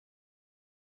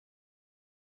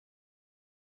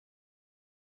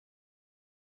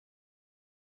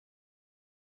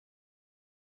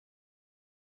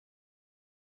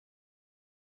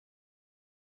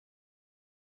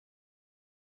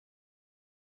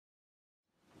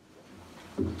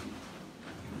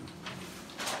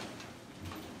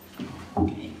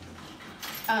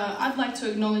I'd like to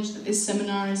acknowledge that this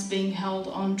seminar is being held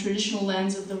on traditional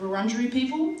lands of the Wurundjeri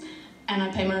people, and I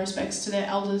pay my respects to their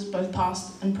elders, both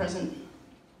past and present.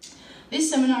 This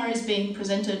seminar is being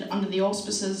presented under the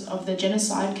auspices of the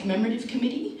Genocide Commemorative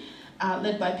Committee,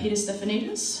 led by Peter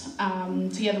Stefanidis,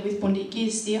 together with Bondi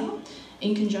Giestia,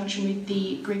 in conjunction with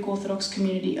the Greek Orthodox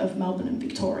community of Melbourne and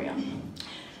Victoria.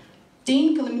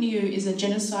 Dean Galimniou is a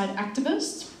genocide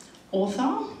activist,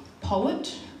 author,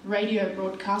 poet, radio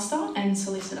broadcaster and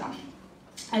solicitor.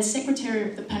 As Secretary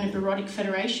of the Pan-Erotic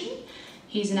Federation,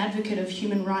 he is an advocate of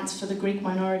human rights for the Greek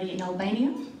minority in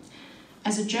Albania.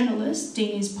 As a journalist,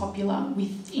 Dean is popular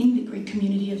within the Greek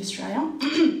community of Australia,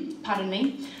 pardon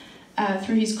me,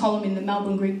 through his column in the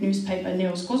Melbourne Greek newspaper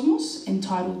Neos Kosmos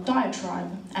entitled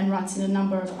Diatribe, and writes in a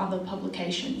number of other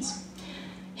publications.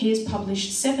 He has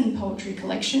published 7 poetry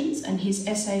collections, and his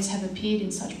essays have appeared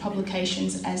in such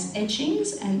publications as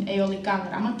Etchings and Eolika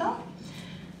Grammata.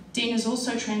 Dean has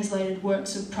also translated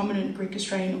works of prominent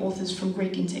Greek-Australian authors from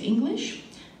Greek into English,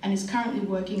 and is currently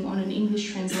working on an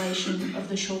English translation of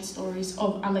the short stories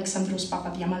of Alexandros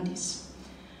Papadiamandis.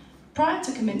 Prior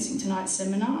to commencing tonight's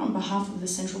seminar, on behalf of the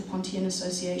Central Pontian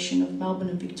Association of Melbourne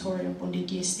and Victoria Bondi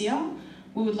Giestia,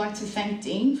 we would like to thank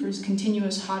Dean for his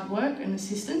continuous hard work and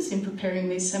assistance in preparing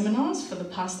these seminars for the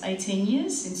past 18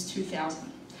 years since 2000.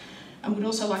 And we'd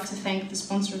also like to thank the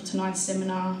sponsor of tonight's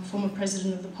seminar, former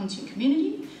President of the Pontian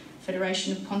Community,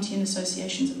 Federation of Pontian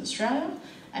Associations of Australia,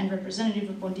 and representative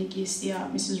of Bondi Giestia,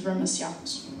 Mrs. Roma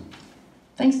Siakos.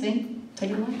 Thanks, Dean.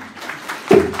 Take it away.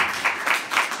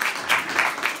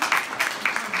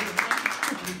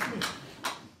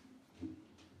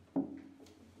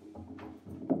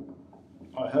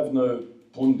 I have no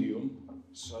pondium,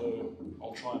 so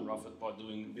I'll try and rough it by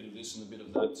doing a bit of this and a bit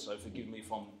of that, so forgive me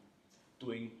if I'm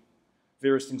doing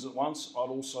various things at once. I'd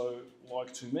also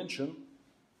like to mention,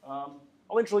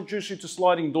 I'll introduce you to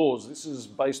Sliding Doors. This is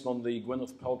based on the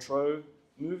Gwyneth Paltrow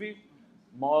movie.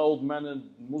 Mild-mannered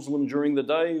Muslim during the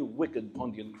day, wicked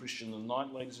Pontian Christian at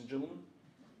night, ladies and gentlemen.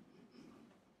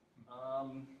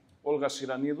 Olga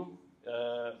Siranidu.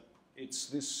 It's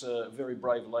this very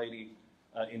brave lady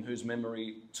in whose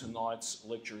memory tonight's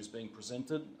lecture is being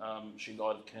presented. She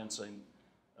died of cancer in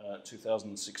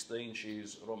 2016.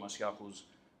 She's Roma Siakou's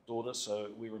daughter, so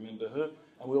we remember her.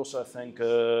 And we also thank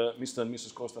Mr. and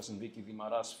Mrs. Kostas and Vicky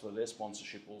Dimaras for their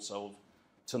sponsorship also of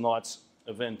tonight's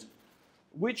event.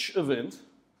 Which event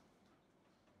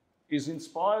is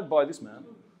inspired by this man.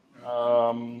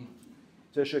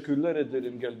 Teşekkürler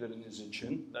ederim geldiğiniz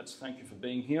için. That's thank you for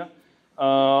being here.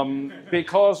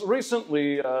 Because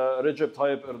recently Recep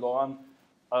Tayyip Erdogan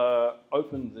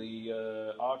opened the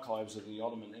archives of the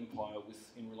Ottoman Empire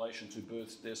in relation to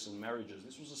births, deaths and marriages.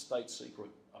 This was a state secret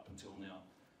up until now.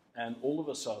 And all of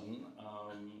a sudden,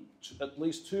 at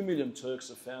least 2 million Turks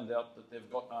have found out that they've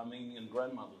got Armenian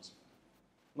grandmothers.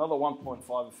 Another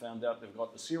 1.5 have found out they've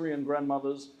got Assyrian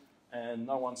grandmothers, and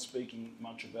no one's speaking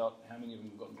much about how many of them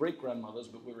have got Greek grandmothers,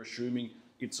 but we're assuming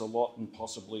it's a lot and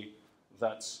possibly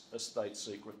that's a state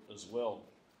secret as well.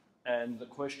 And the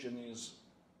question is,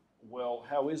 well,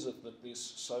 how is it that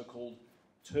this so-called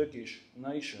Turkish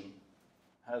nation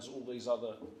has all these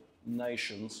other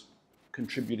nations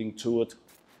contributing to it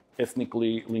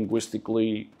ethnically,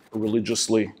 linguistically,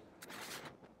 religiously?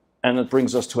 And it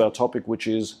brings us to our topic, which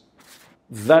is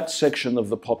that section of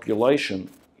the population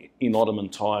in Ottoman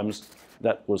times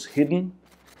that was hidden,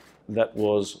 that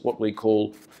was what we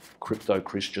call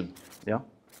crypto-Christian. Yeah?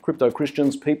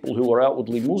 Crypto-Christians, people who were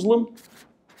outwardly Muslim,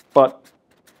 but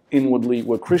inwardly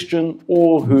were Christian,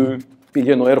 or who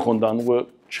were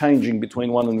changing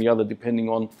between one and the other depending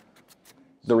on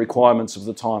the requirements of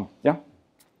the time. Yeah?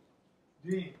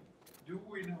 Dean, do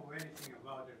we know anything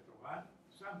about Erdogan?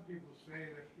 Some people say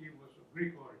that he was of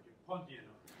Greek origin, Pontian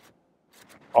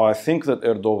origin. I think that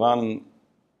Erdogan,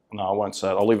 no, I won't say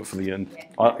it, I'll leave it for the end.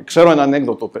 Ξέρω ένα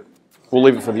anecdote, but we'll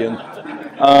leave it for the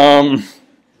end.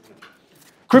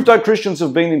 Crypto-Christians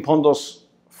have been in Pondos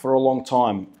for a long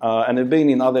time, and have been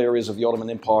in other areas of the Ottoman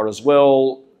Empire as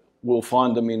well. We'll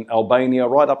find them in Albania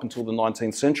right up until the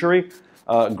 19th century.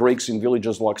 Greeks in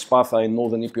villages like Sparta in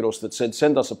northern Epirus that said,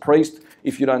 send us a priest.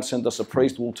 If you don't send us a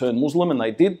priest, we'll turn Muslim, and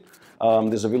they did.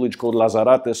 There's a village called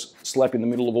Lazarates, slap in the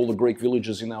middle of all the Greek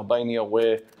villages in Albania,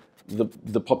 where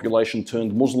the population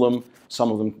turned Muslim.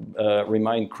 Some of them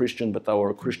remained Christian, but they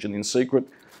were a Christian in secret.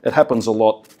 It happens a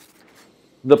lot.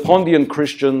 The Pondian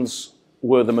Christians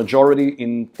were the majority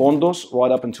in Pondos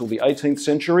right up until the 18th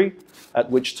century,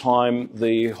 at which time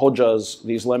the Hodjas,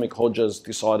 the Islamic Hodjas,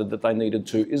 decided that they needed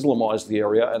to Islamize the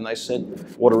area, and they said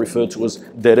what are referred to as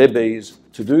derebes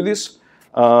to do this.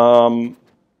 And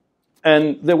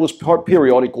there was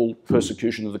periodical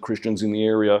persecution of the Christians in the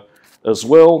area as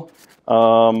well.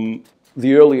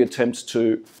 The early attempts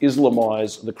to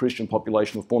Islamize the Christian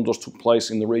population of Pontos took place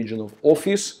in the region of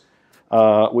Ofis,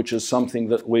 which is something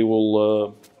that we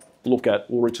will look at.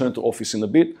 We'll return to Ofis in a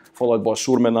bit, followed by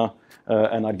Surmena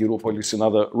and Argyropolis in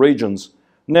other regions.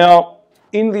 Now,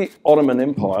 in the Ottoman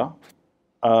Empire,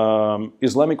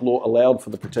 Islamic law allowed for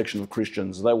the protection of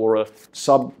Christians. They were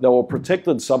a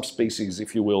protected subspecies,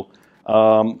 if you will.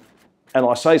 And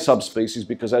I say subspecies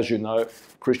because, as you know,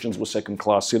 Christians were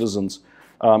second-class citizens.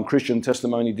 Christian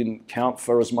testimony didn't count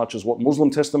for as much as what Muslim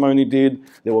testimony did.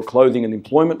 There were clothing and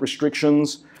employment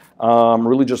restrictions.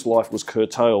 Religious life was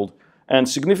curtailed. And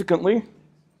significantly,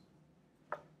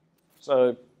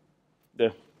 so there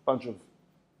are a bunch of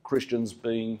Christians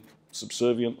being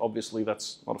subservient. Obviously,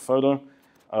 that's not a photo.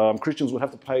 Christians would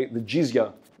have to pay the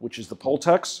jizya, which is the poll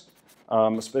tax,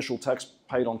 a special tax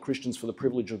paid on Christians for the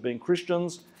privilege of being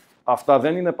Christians. Αυτά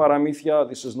δεν είναι παραμύθια.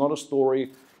 This is not a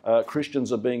story.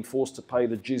 Christians are being forced to pay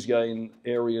the jizya in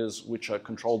areas which are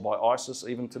controlled by ISIS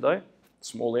even today,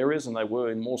 small areas, and they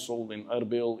were in Mosul, in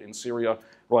Erbil, in Syria,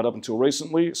 right up until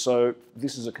recently. So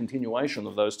this is a continuation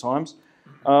of those times.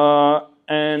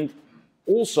 And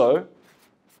also,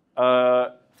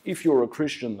 if you're a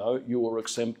Christian, though, you are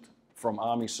exempt from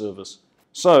army service.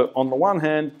 So on the one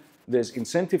hand, there's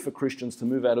incentive for Christians to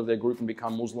move out of their group and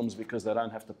become Muslims because they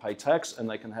don't have to pay tax and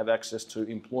they can have access to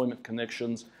employment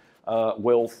connections,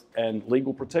 wealth and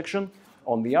legal protection.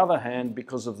 On the other hand,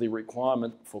 because of the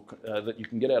requirement for, that you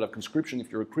can get out of conscription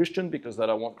if you're a Christian because they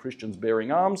don't want Christians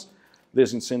bearing arms,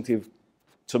 there's incentive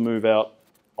to move out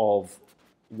of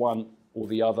one or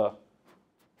the other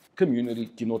community,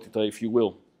 kinotita, if you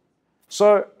will.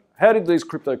 So how did these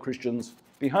crypto-Christians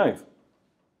behave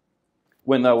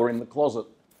when they were in the closet?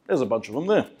 There's a bunch of them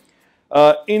there.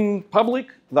 In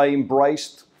public, they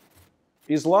embraced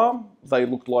Islam. They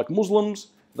looked like Muslims.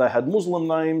 They had Muslim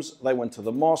names. They went to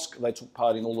the mosque. They took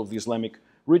part in all of the Islamic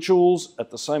rituals. At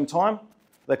the same time,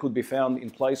 they could be found in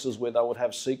places where they would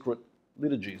have secret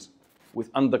liturgies with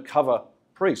undercover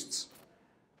priests.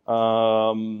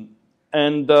 All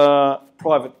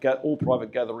private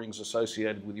gatherings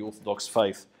associated with the Orthodox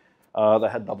faith. They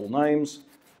had double names.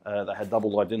 They had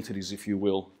double identities, if you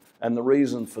will. And the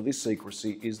reason for this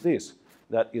secrecy is this,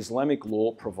 that Islamic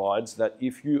law provides that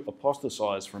if you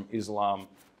apostatize from Islam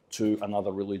to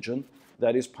another religion,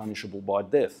 that is punishable by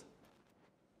death.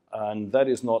 And that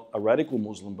is not a radical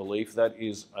Muslim belief, that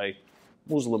is a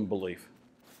Muslim belief.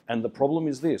 And the problem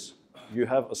is this, you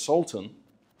have a sultan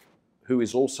who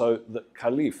is also the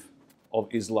caliph of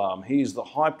Islam. He is the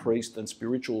high priest and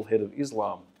spiritual head of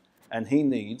Islam, and he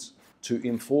needs to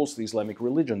enforce the Islamic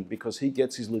religion because he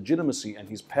gets his legitimacy and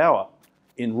his power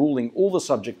in ruling all the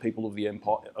subject people of the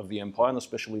empire, and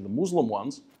especially the Muslim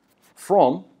ones,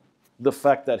 from the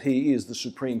fact that he is the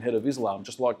supreme head of Islam,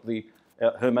 just like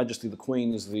Her Majesty the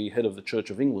Queen is the head of the Church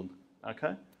of England,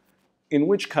 okay? In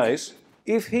which case,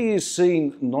 if he is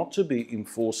seen not to be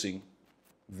enforcing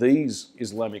these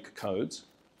Islamic codes,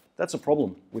 that's a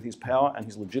problem with his power and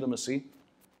his legitimacy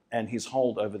and his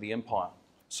hold over the empire.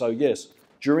 So yes,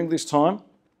 during this time,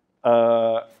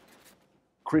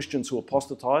 Christians who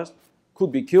apostatized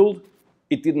could be killed.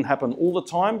 It didn't happen all the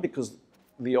time because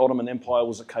the Ottoman Empire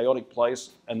was a chaotic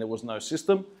place and there was no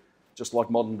system, just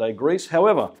like modern day Greece.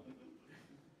 However,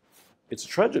 it's a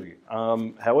tragedy.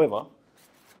 However,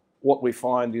 what we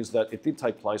find is that it did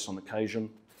take place on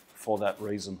occasion for that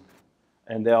reason.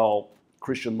 And our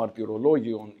Christian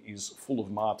martyrologion is full of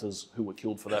martyrs who were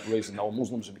killed for that reason. They were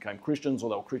Muslims who became Christians, or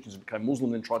they were Christians who became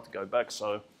Muslim and tried to go back,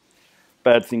 so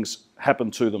bad things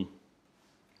happened to them.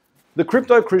 The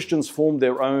crypto-Christians formed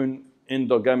their own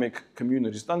endogamic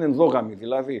communities.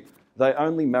 They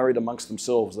only married amongst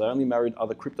themselves. They only married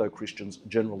other crypto-Christians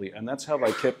generally, and that's how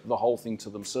they kept the whole thing to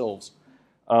themselves.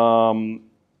 And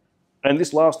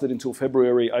this lasted until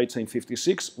February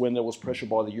 1856, when there was pressure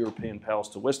by the European powers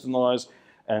to westernize,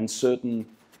 and certain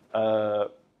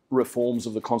reforms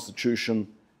of the constitution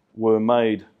were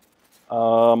made.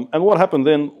 And what happened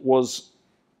then was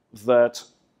that,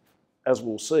 as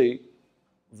we'll see,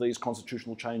 these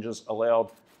constitutional changes allowed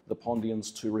the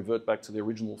Pondians to revert back to the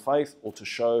original faith, or to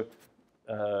show,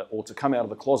 or to come out of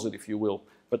the closet, if you will.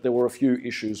 But there were a few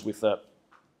issues with that.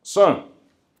 So,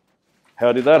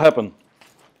 how did that happen?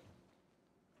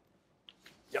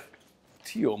 Yep.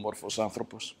 Theomorphos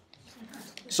anthropos.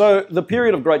 So the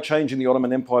period of great change in the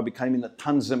Ottoman Empire became in the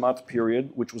Tanzimat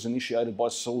period, which was initiated by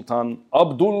Sultan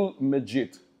Abdul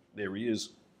Mejid. There he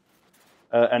is.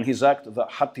 And his act, the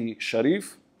Hatti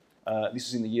Sharif, this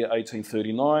is in the year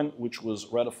 1839, which was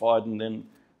ratified and then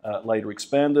later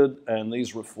expanded, and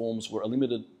these reforms were a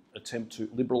limited attempt to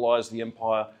liberalise the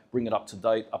empire, bring it up to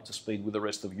date, up to speed with the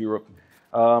rest of Europe.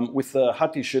 With the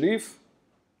Hati Sharif,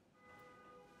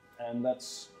 and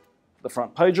that's the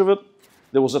front page of it.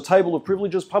 There was a table of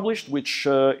privileges published which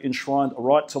enshrined a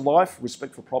right to life,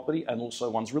 respect for property, and also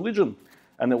one's religion.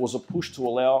 And there was a push to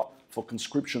allow for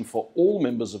conscription for all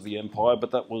members of the empire,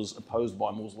 but that was opposed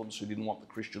by Muslims who didn't want the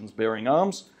Christians bearing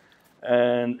arms.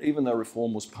 And even though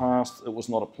reform was passed, it was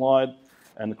not applied,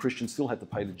 and the Christians still had to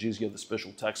pay the jizya, the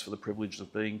special tax for the privilege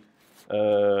of being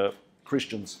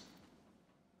Christians.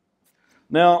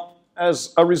 Now,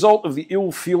 as a result of the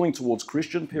ill feeling towards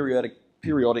Christian,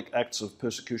 periodic acts of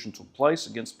persecution took place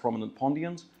against prominent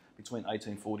Pontians between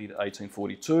 1840 to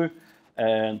 1842,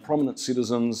 and prominent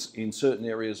citizens in certain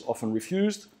areas often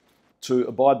refused to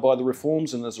abide by the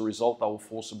reforms, and as a result they were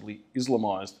forcibly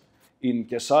Islamized. In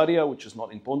Caesarea, which is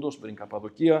not in Pontus but in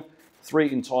Cappadocia,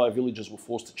 3 entire villages were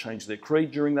forced to change their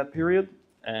creed during that period,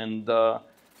 and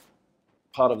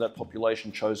part of that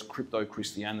population chose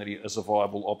crypto-Christianity as a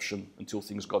viable option until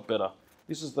things got better.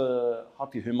 This is the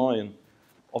Hati Humayun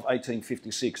of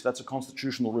 1856. That's a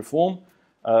constitutional reform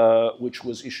which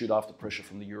was issued after pressure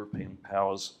from the European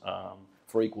powers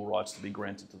for equal rights to be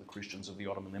granted to the Christians of the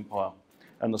Ottoman Empire.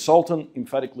 And the Sultan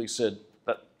emphatically said,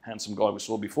 that handsome guy we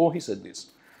saw before, he said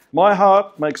this: "My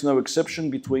heart makes no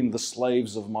exception between the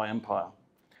slaves of my empire.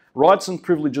 Rights and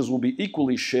privileges will be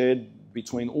equally shared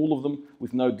between all of them,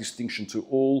 with no distinction to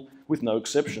all, with no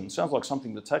exception." Sounds like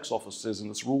something the tax office says in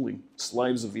its ruling,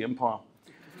 slaves of the empire.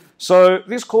 So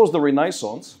this caused the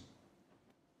Renaissance.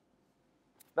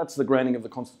 That's the granting of the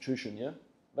Constitution, yeah?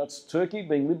 That's Turkey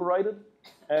being liberated,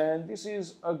 and this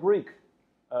is a Greek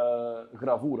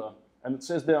gravura, and it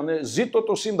says down there, "Zito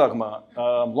to Sindagma,"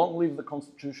 long live the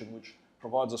Constitution, which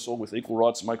provides us all with equal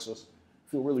rights, makes us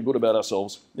feel really good about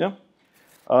ourselves, yeah?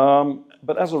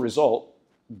 But as a result,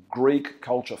 Greek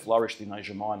culture flourished in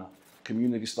Asia Minor.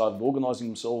 Communities started organising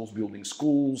themselves, building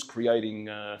schools, creating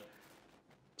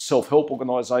self-help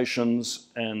organisations,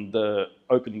 and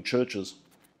opening churches,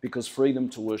 because freedom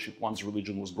to worship one's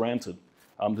religion was granted.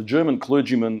 The German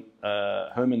clergyman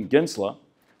Hermann Gensler,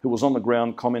 who was on the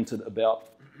ground, commented about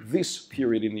this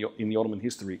period in the Ottoman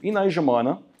history. "In Asia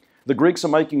Minor, the Greeks are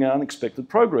making unexpected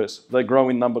progress. They grow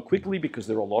in number quickly because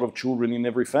there are a lot of children in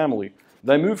every family.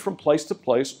 They move from place to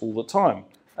place all the time.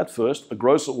 At first, a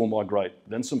grocer will migrate,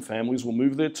 then some families will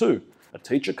move there too. A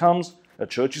teacher comes, a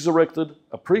church is erected,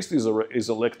 a priest is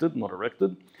elected, not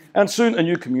erected, and soon a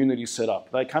new community is set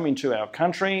up. They come into our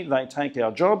country, they take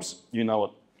our jobs, you know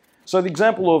it." So the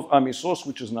example of Amisos,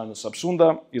 which is known as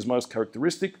Sapsunda, is most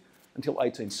characteristic. Until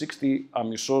 1860,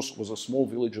 Amisos was a small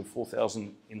village of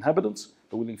 4,000 inhabitants,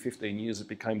 but within 15 years it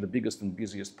became the biggest and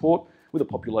busiest port, with a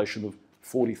population of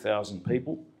 40,000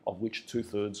 people, of which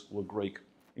 2/3 were Greek.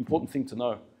 Important thing to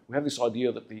know, we have this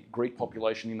idea that the Greek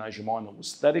population in Asia Minor was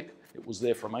static. It was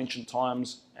there from ancient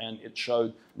times, and it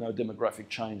showed no demographic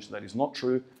change. That is not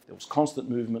true. There was constant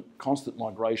movement, constant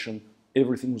migration.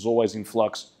 Everything was always in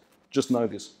flux. Just know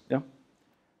this, yeah?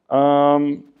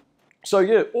 So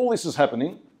yeah, all this is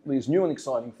happening, these new and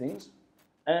exciting things,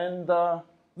 and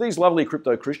these lovely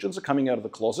crypto-Christians are coming out of the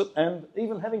closet and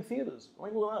even having theatres. I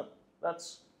mean, look at that.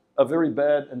 That's a very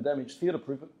bad and damaged theatre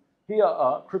proof. Here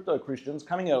are crypto-Christians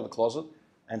coming out of the closet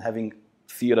and having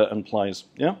theatre and plays,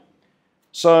 yeah?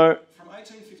 So from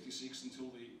 1856 until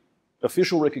the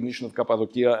official recognition of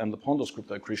Cappadocia and the Pontus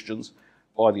crypto-Christians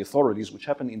by the authorities, which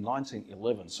happened in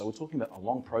 1911. So we're talking about a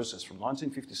long process from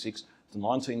 1956 to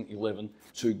 1911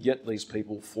 to get these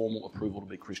people formal approval to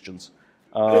be Christians.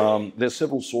 There's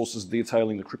several sources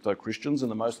detailing the crypto-Christians,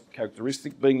 and the most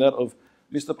characteristic being that of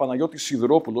Mr. Panagiotis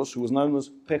Sideropoulos, who was known as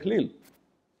Pehlil.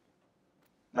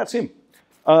 That's him.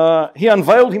 He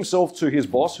unveiled himself to his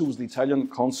boss, who was the Italian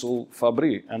consul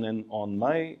Fabri, and then on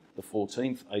May the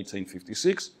 14th,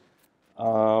 1856,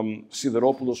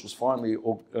 Sideropoulos was finally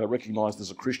recognised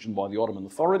as a Christian by the Ottoman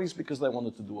authorities because they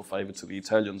wanted to do a favour to the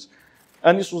Italians.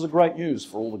 And this was a great news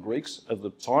for all the Greeks at the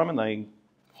time, and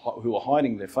who were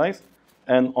hiding their faith.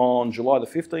 And on July the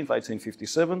 15th,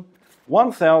 1857,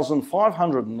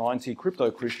 1,590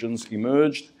 crypto-Christians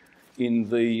emerged in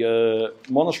the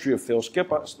monastery of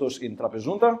Theoskepastos in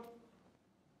Trapezunta,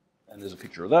 and there's a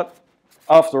picture of that,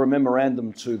 after a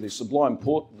memorandum to the Sublime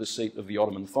Porte, the seat of the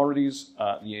Ottoman authorities,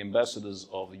 the ambassadors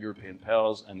of the European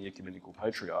powers, and the Ecumenical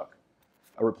Patriarch.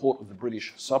 A report of the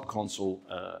British sub-consul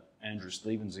Andrew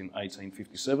Stevens in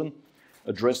 1857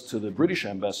 addressed to the British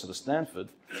ambassador Stanford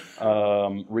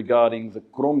regarding the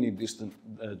Kromni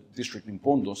district in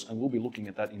Pontus, and we'll be looking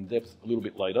at that in depth a little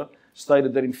bit later,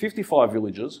 stated that in 55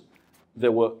 villages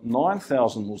there were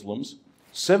 9,000 Muslims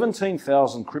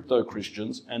 17,000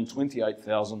 crypto-Christians and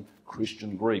 28,000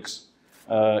 Christian Greeks.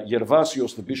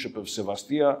 Gervasios, the Bishop of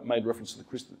Sevastia, made reference to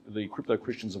the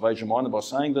crypto-Christians of Asia Minor by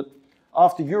saying that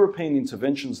after European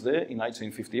interventions there in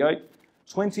 1858,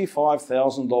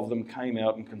 25,000 of them came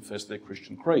out and confessed their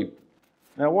Christian creed.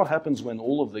 Now, what happens when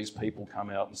all of these people come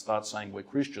out and start saying we're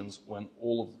Christians when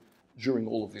during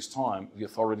all of this time the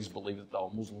authorities believed that they were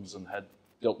Muslims and had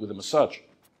dealt with them as such?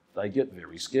 They get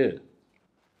very scared.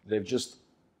 They've just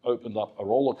opened up a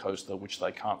roller coaster which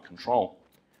they can't control.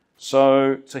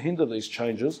 So to hinder these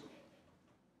changes,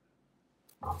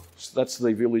 that's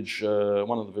the village,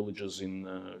 one of the villages in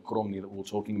Kromny that we were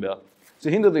talking about. To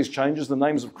hinder these changes, the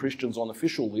names of Christians on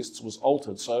official lists was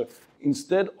altered. So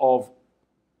instead of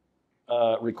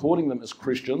recording them as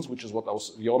Christians, which is what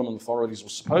the Ottoman authorities were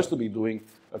supposed to be doing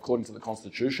according to the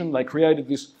constitution, they created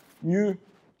this new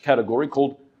category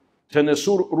called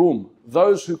Tenesur Rum,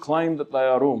 those who claim that they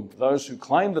are Rum, those who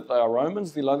claim that they are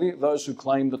Romans, those who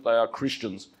claim that they are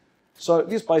Christians. So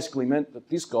this basically meant that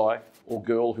this guy or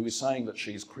girl who is saying that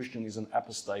she's Christian is an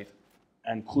apostate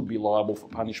and could be liable for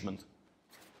punishment.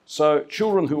 So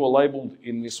children who were labelled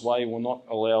in this way were not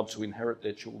allowed to inherit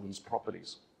their children's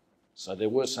properties. So there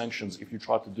were sanctions if you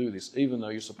tried to do this, even though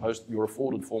you're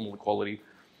afforded formal equality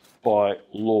by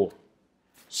law.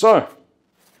 So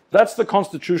that's the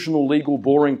constitutional, legal,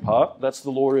 boring part. That's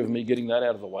the glory of me getting that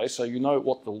out of the way, so you know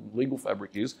what the legal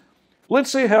fabric is.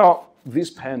 Let's see how this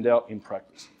panned out in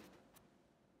practice.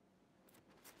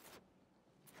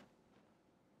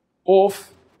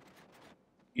 Orf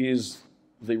is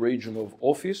the region of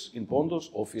Orphis in Pontus.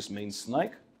 Orphis means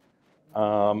snake.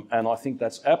 And I think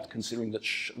that's apt, considering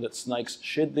that snakes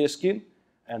shed their skin,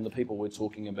 and the people we're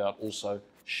talking about also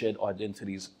shed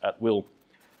identities at will.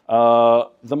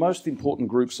 The most important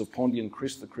groups of Pontian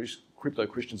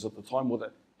crypto-Christians at the time were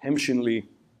the Hemshinli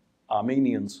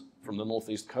Armenians from the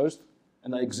northeast coast,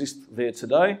 and they exist there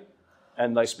today,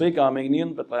 and they speak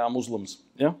Armenian, but they are Muslims.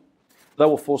 Yeah? They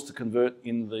were forced to convert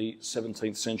in the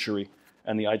 17th century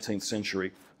and the 18th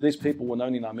century. These people were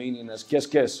known in Armenian as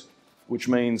kes, which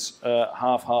means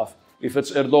half-half. If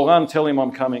it's Erdogan, tell him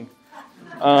I'm coming.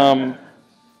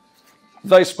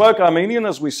 They spoke Armenian,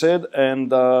 as we said,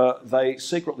 and they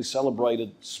secretly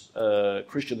celebrated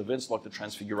Christian events like the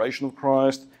Transfiguration of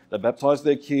Christ. They baptized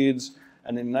their kids,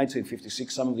 and in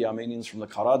 1856, some of the Armenians from the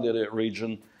Karadere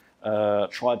region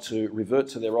tried to revert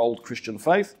to their old Christian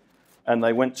faith, and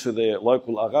they went to their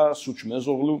local Aga, Such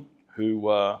Mezoglu, who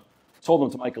told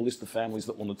them to make a list of families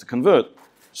that wanted to convert.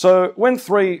 So when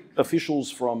 3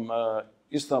 officials from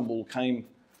Istanbul came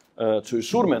to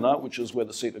Surmena, which is where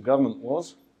the seat of government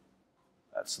was,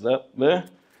 that's that there,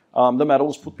 the matter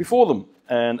was put before them.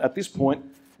 And at this point,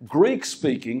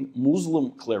 Greek-speaking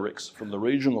Muslim clerics from the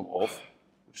region of Of,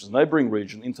 which is a neighbouring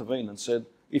region, intervened and said,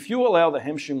 if you allow the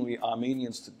Hemshimli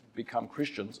Armenians to become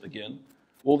Christians again,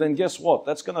 well then guess what?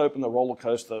 That's going to open a roller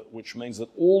coaster, which means that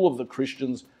all of the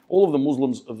Christians, all of the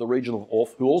Muslims of the region of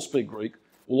Of, who all speak Greek,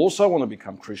 will also want to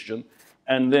become Christian,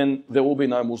 and then there will be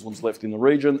no Muslims left in the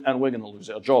region, and we're going to lose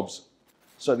our jobs.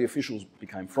 So the officials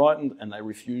became frightened, and they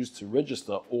refused to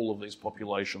register all of these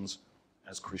populations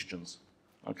as Christians.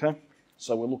 Okay?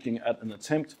 So we're looking at an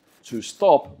attempt to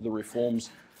stop the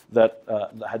reforms that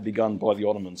had begun by the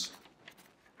Ottomans.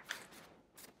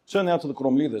 Turn now to the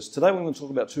Kromlides. Today we're going to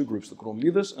talk about 2 groups, the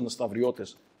Kromlides and the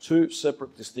Stavriotes, 2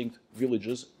 separate, distinct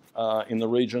villages in the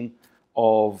region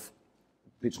of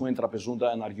between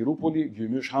Trapezunda and Argyroupoli,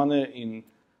 Gümüşhane in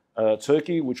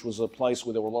Turkey, which was a place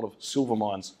where there were a lot of silver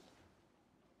mines.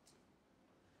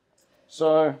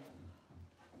 So,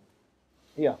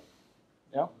 here,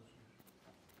 yeah,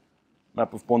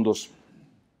 map of Pontus.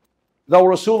 They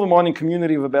were a silver mining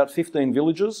community of about 15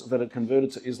 villages that had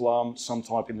converted to Islam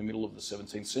sometime in the middle of the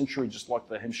 17th century, just like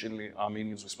the Hemshirli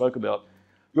Armenians we spoke about.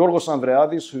 Yorgos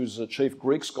Andreadis, who's a chief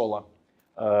Greek scholar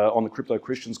on the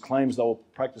crypto-Christians, claims they were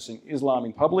practicing Islam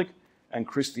in public and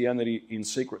Christianity in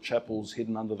secret chapels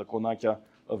hidden under the konakya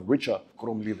of richer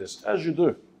Kromlides, as you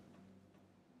do.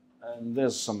 And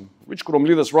there's some rich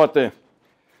Kromlides right there.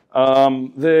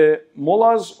 Their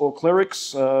mullahs or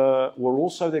clerics were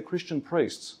also their Christian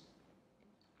priests.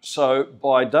 So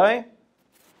by day,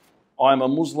 I'm a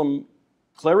Muslim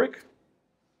cleric.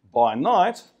 By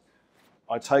night,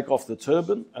 I take off the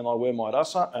turban and I wear my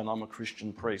rasa and I'm a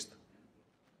Christian priest.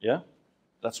 Yeah?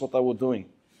 That's what they were doing.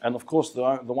 And of course, the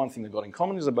one thing they got in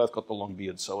common is they both got the long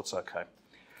beard, so it's okay.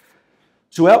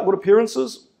 To outward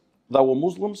appearances, they were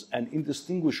Muslims and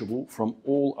indistinguishable from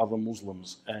all other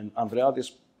Muslims. And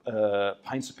Andreadis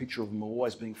paints a picture of them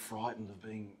always being frightened of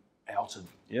being outed.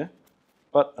 Yeah?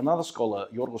 But another scholar,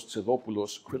 Yorgos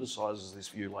Tsedopoulos, criticises this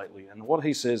view lately. And what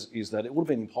he says is that it would have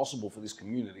been impossible for this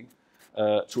community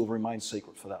to have remained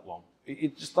secret for that long.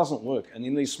 It just doesn't work. And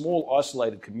in these small,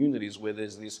 isolated communities where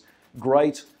there's this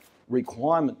great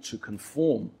requirement to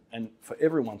conform and for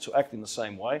everyone to act in the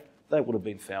same way, they would have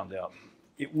been found out.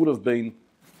 It would have been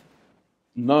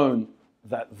known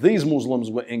that these Muslims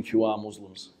were NQR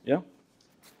Muslims. Yeah?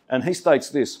 And he states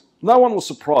this: no one was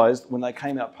surprised when they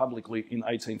came out publicly in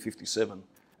 1857.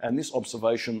 And this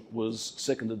observation was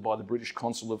seconded by the British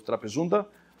consul of Trapezunda,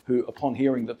 who, upon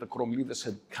hearing that the Kromlides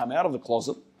had come out of the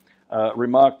closet,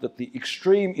 remarked that the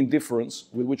extreme indifference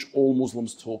with which all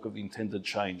Muslims talk of the intended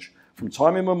change. From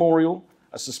time immemorial,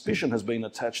 a suspicion has been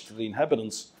attached to the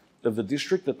inhabitants of the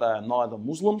district that they are neither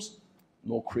Muslims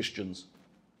nor Christians.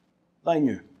 They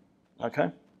knew,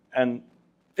 okay? And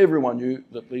everyone knew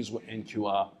that these were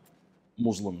NQR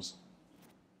Muslims.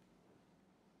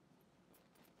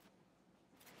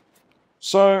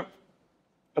 So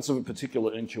that's a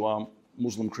particular NQR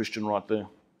Muslim Christian right there.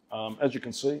 As you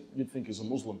can see, you'd think he's a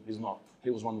Muslim. He's not. He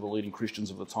was one of the leading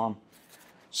Christians of the time.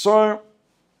 So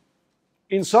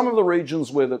in some of the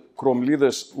regions where the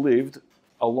Kromlides lived,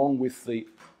 along with the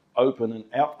open and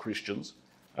out Christians,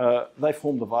 they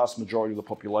formed the vast majority of the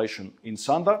population. In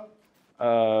Sanda,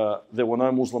 there were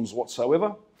no Muslims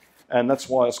whatsoever, and that's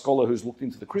why a scholar who's looked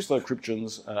into the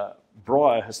Christo-Christians,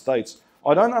 Breyer, states,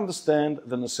 I don't understand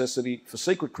the necessity for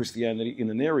secret Christianity in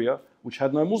an area which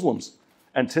had no Muslims,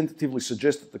 and tentatively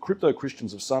suggest that the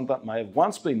crypto-Christians of Sanda may have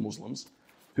once been Muslims,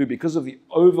 who, because of the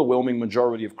overwhelming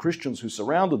majority of Christians who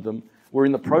surrounded them, were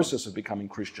in the process of becoming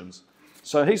Christians.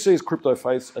 So he sees crypto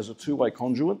faiths as a two-way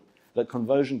conduit, that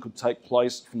conversion could take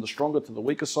place from the stronger to the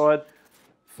weaker side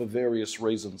for various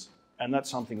reasons. And that's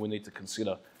something we need to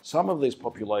consider. Some of these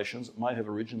populations may have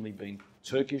originally been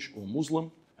Turkish or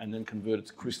Muslim and then converted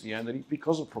to Christianity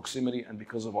because of proximity and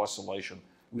because of isolation.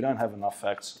 We don't have enough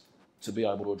facts to be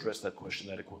able to address that question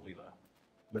adequately, though.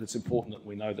 But it's important that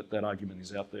we know that that argument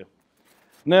is out there.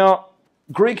 Now,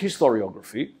 Greek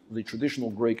historiography, the traditional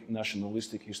Greek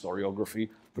nationalistic historiography,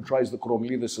 portrays the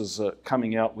Kromlides as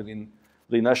coming out within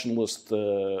the nationalist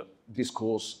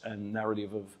discourse and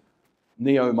narrative of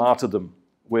neo-martyrdom,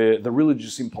 where the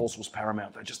religious impulse was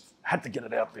paramount. They just had to get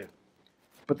it out there.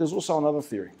 But there's also another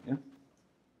theory. Yeah?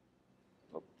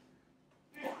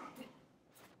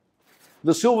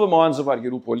 The silver mines of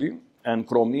Argyroupoli and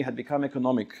Kromny had become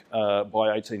economic by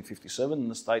 1857,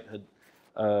 and the state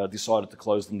had decided to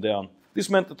close them down. This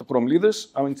meant that the Kromlides,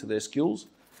 owing to their skills,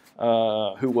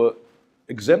 who were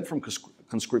exempt from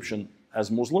conscription as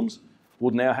Muslims,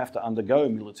 would now have to undergo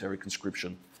military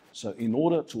conscription. So in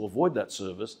order to avoid that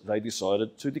service, they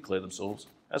decided to declare themselves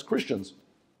as Christians.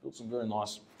 Built some very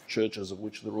nice churches, of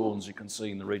which the ruins you can see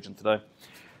in the region today.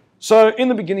 So in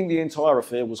the beginning, the entire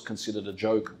affair was considered a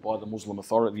joke by the Muslim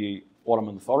authority,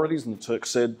 Ottoman authorities, and the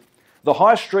Turks said, the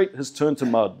high street has turned to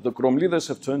mud. The Kromlides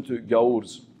have turned to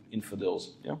gaurs,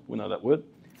 infidels. Yeah, we know that word.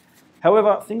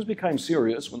 However, things became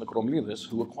serious when the Kromlides,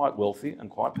 who were quite wealthy and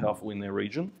quite powerful in their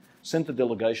region, sent a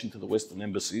delegation to the Western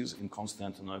embassies in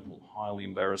Constantinople, highly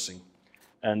embarrassing.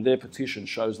 And their petition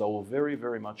shows they were very,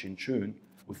 very much in tune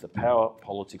with the power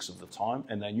politics of the time,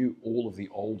 and they knew all of the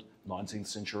old 19th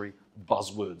century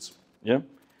buzzwords. Yeah?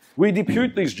 We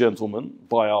depute these gentlemen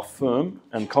by our firm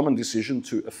and common decision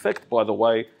to effect, by the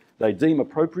way they deem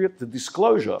appropriate, the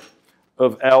disclosure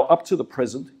of our up to the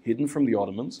present, hidden from the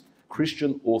Ottomans,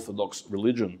 Christian Orthodox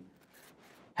religion.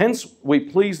 Hence, we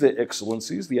please their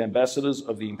excellencies, the ambassadors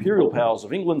of the imperial powers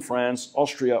of England, France,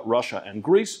 Austria, Russia, and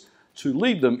Greece, to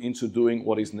lead them into doing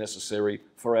what is necessary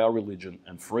for our religion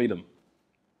and freedom.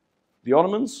 The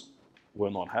Ottomans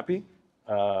were not happy.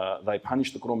 They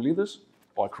punished the Kromlides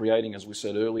by creating, as we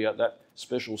said earlier, that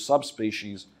special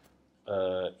subspecies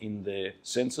in their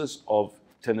census of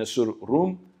Tenesur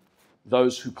Rum,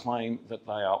 those who claim that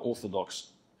they are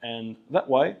Orthodox. And that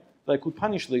way, they could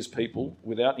punish these people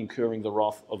without incurring the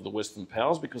wrath of the Western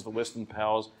powers, because the Western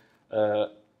powers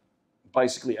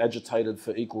basically agitated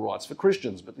for equal rights for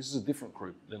Christians. But this is a different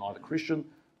group. They're neither Christian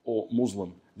or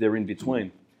Muslim. They're in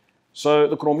between. So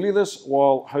the Kromlides,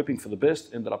 while hoping for the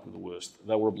best, ended up with the worst.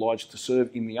 They were obliged to serve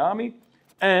in the army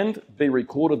and be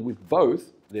recorded with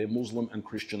both their Muslim and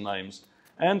Christian names.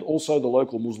 And also the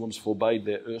local Muslims forbade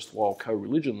their erstwhile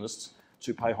co-religionists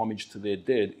to pay homage to their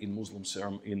dead in Muslim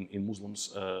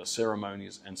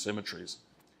ceremonies and cemeteries.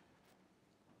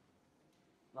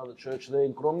 Another church there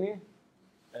in Kromny,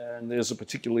 and there's a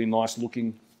particularly nice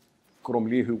looking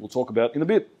Kromli who we'll talk about in a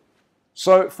bit.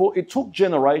 So it took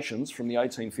generations from the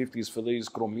 1850s for these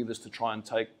Kromlides to try and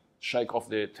shake off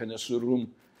their Tenesurum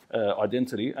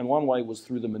identity, and one way was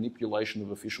through the manipulation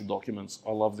of official documents.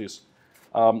 I love this.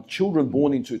 children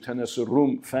born into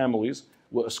Teneserum families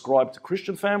were ascribed to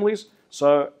Christian families.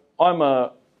 So I'm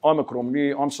a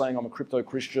Kromli, I'm saying I'm a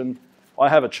crypto-Christian, I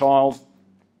have a child,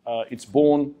 it's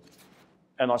born,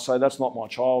 and I say that's not my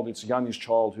child, it's Yanni's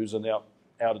child who's an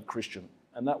outed Christian.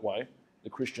 And that way, the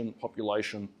Christian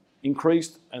population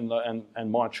increased, and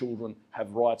my children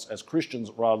have rights as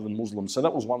Christians rather than Muslims. So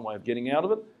that was one way of getting out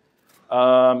of it.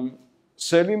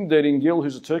 Selim Deringil,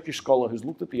 who's a Turkish scholar who's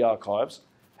looked at the archives,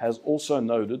 has also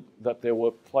noted that there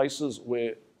were places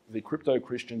where the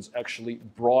crypto-Christians actually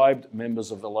bribed members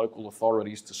of the local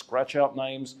authorities to scratch out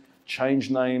names,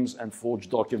 change names, and forge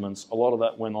documents. A lot of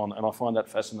that went on, and I find that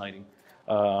fascinating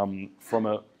from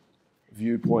a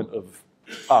viewpoint of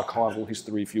archival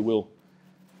history, if you will.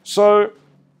 So,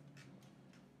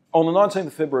 on the 19th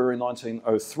of February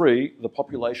 1903, the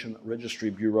Population Registry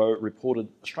Bureau reported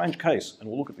a strange case, and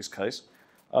we'll look at this case.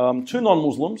 Two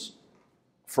non-Muslims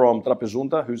from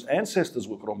Trapezunta, whose ancestors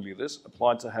were Kromlides,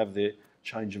 applied to have their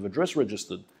change of address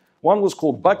registered. One was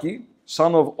called Baki,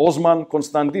 son of Osman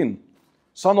Konstantin,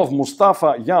 son of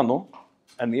Mustafa Yano,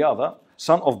 and the other,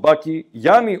 son of Baki,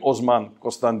 Yani Osman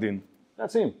Konstantin.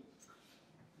 That's him.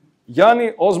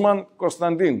 Yani Osman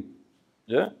Konstantin.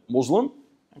 Yeah, Muslim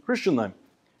and Christian name.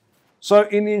 So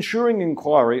in the ensuing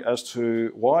inquiry as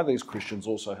to why these Christians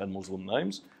also had Muslim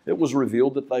names, it was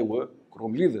revealed that they were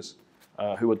Kromlides,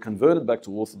 who had converted back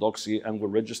to Orthodoxy and were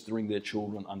registering their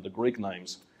children under Greek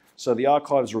names. So the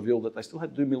archives revealed that they still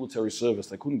had to do military service.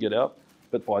 They couldn't get out,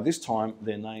 but by this time,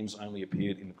 their names only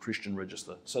appeared in the Christian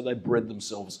register. So they bred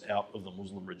themselves out of the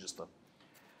Muslim register.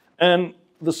 And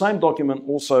the same document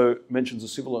also mentions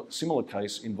a similar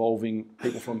case involving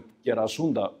people from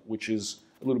Yarasunda, which is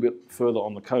a little bit further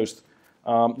on the coast.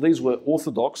 These were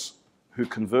Orthodox who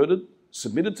converted,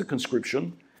 submitted to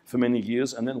conscription for many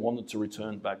years, and then wanted to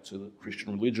return back to the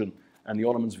Christian religion. And the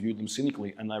Ottomans viewed them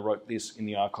cynically, and they wrote this in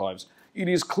the archives. It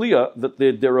is clear that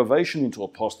their derivation into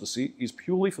apostasy is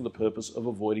purely for the purpose of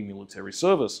avoiding military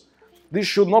service. This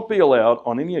should not be allowed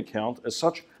on any account, as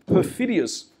such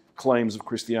perfidious claims of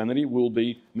Christianity will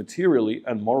be materially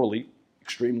and morally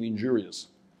extremely injurious.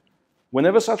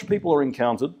 Whenever such people are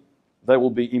encountered, they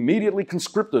will be immediately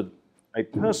conscripted. A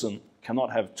person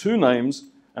cannot have two names,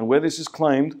 and where this is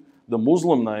claimed, the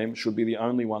Muslim name should be the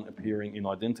only one appearing in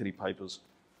identity papers.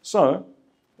 So,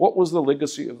 what was the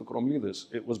legacy of the Kromlides?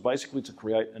 It was basically to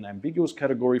create an ambiguous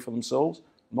category for themselves,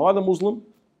 neither Muslim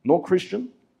nor Christian,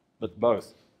 but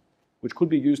both, which could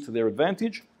be used to their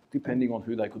advantage depending on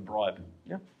who they could bribe.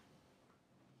 Yeah?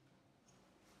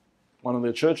 One of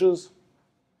their churches,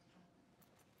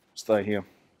 stay here.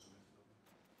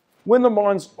 When the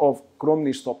mines of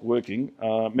Kromny stopped working,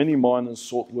 many miners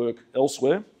sought work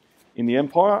elsewhere in the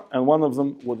empire, and one of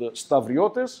them were the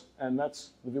Stavriotes, and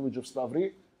that's the village of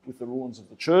Stavri with the ruins of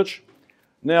the church.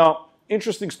 Now,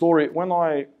 interesting story, when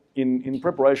in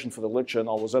preparation for the lecture, and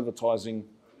I was advertising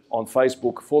on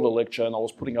Facebook for the lecture, and I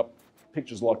was putting up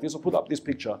pictures like this, I put up this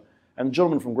picture, and a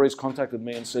gentleman from Greece contacted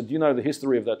me and said, do you know the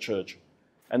history of that church?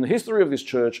 And the history of this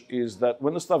church is that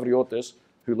when the Stavriotes,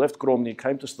 who left Kromny,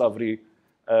 came to Stavri,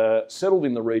 settled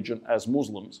in the region as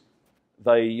Muslims,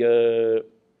 the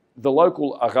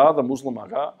local Aga, the Muslim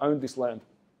Aga, owned this land.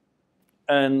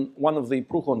 And one of the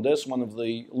Prukhondes, one of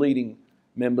the leading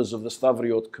members of the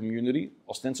Stavriot community,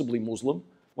 ostensibly Muslim,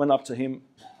 went up to him,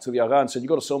 to the Aga, and said, you've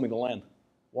got to sell me the land.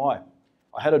 Why?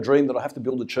 I had a dream that I have to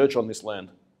build a church on this land.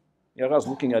 The Aga's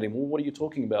looking at him, well, what are you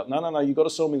talking about? No, you've got to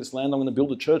sell me this land. I'm going to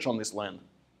build a church on this land.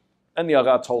 And the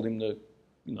Aga told him to,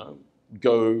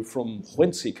 go from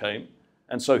whence he came.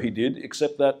 And so he did,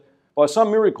 except that by some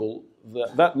miracle,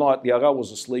 that night the Aga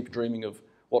was asleep dreaming of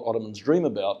what Ottomans dream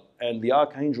about, and the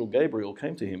Archangel Gabriel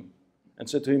came to him and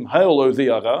said to him, hail, O the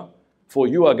Aga, for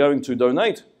you are going to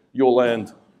donate your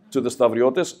land to the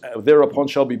Stavriotes, thereupon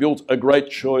shall be built a great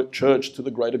church to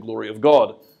the greater glory of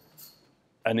God.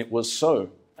 And it was so,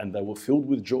 and they were filled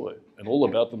with joy, and all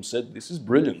about them said, this is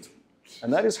brilliant.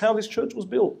 And that is how this church was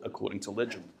built, according to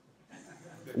legend.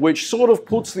 Which sort of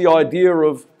puts the idea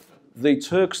of the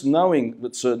Turks knowing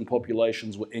that certain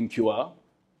populations were NQR,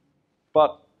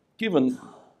 but given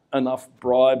enough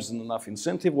bribes and enough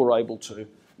incentive, were able to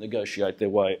negotiate their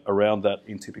way around that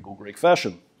in typical Greek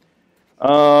fashion.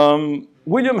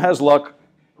 William Hasluck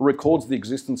records the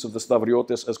existence of the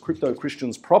Stavriotes as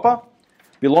crypto-Christians proper,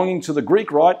 belonging to the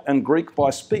Greek Rite and Greek by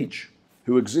speech,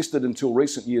 who existed until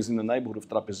recent years in the neighbourhood of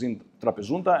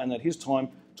Trapezunta, and at his time,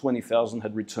 20,000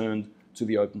 had returned to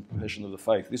the open profession of the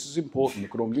faith. This is important. The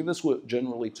Kromlides were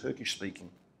generally Turkish-speaking.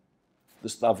 The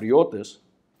Stavriotes,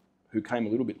 who came a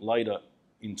little bit later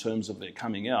in terms of their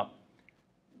coming out,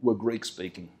 were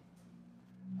Greek-speaking.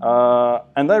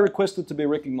 And they requested to be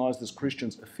recognised as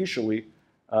Christians officially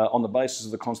on the basis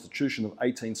of the Constitution of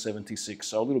 1876,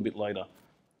 so a little bit later.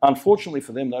 Unfortunately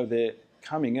for them, though, their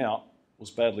coming out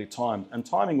was badly timed. And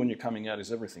timing when you're coming out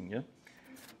is everything, yeah?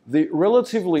 The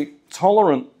relatively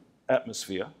tolerant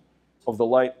atmosphere of the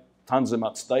late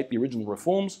Tanzimat state, the original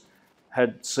reforms,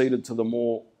 had ceded to the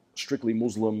more strictly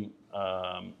Muslim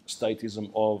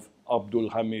statism of Abdul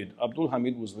Hamid. Abdul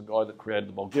Hamid was the guy that created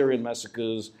the Bulgarian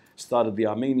massacres, started the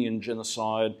Armenian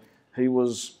genocide. He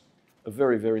was a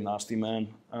very, very nasty man.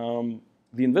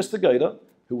 The investigator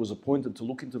who was appointed to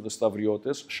look into the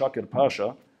Stavriotes, Shakir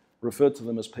Pasha, referred to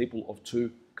them as people of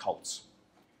two cults.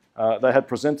 They had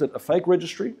presented a fake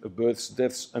registry of births,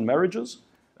 deaths, and marriages,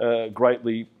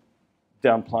 greatly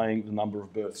downplaying the number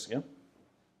of births. Yeah?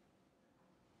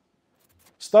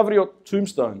 Stavriot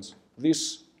tombstones.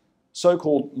 This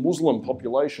so-called Muslim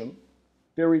population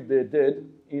buried their dead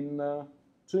in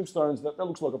tombstones that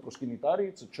looks like a proskinitari.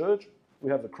 It's a church. We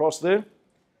have the cross there.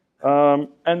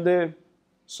 And they're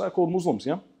so-called Muslims,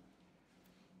 yeah?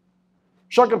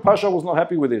 Shakir Pasha was not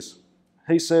happy with this.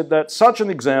 He said that such an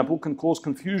example can cause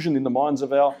confusion in the minds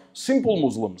of our simple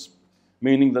Muslims,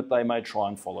 meaning that they may try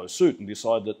and follow suit and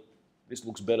decide that this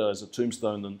looks better as a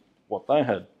tombstone than what they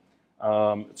had.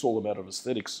 It's all a matter of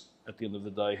aesthetics at the end of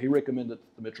the day. He recommended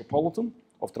that the Metropolitan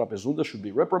of Trapezunda should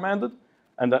be reprimanded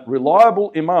and that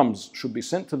reliable imams should be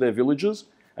sent to their villages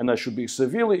and they should be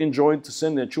severely enjoined to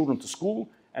send their children to school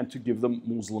and to give them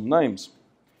Muslim names.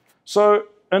 So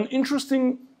an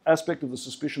interesting aspect of the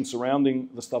suspicion surrounding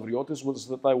the Stavriotes was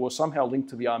that they were somehow linked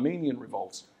to the Armenian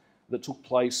revolts that took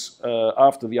place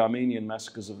after the Armenian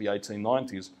massacres of the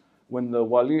 1890s, when the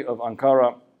Wali of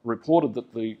Ankara reported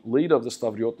that the leader of the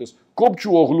Stavriotes,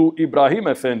 Kopchuoglu Ibrahim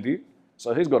Efendi,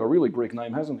 so he's got a really Greek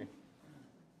name, hasn't he?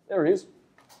 There he is.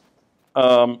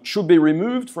 Should be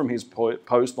removed from his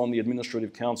post on the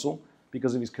Administrative Council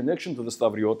because of his connection to the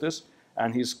Stavriotes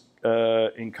and his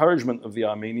encouragement of the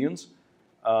Armenians.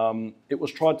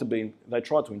 They tried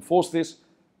to enforce this.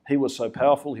 He was so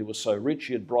powerful, he was so rich,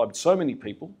 he had bribed so many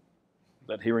people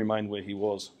that he remained where he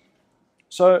was.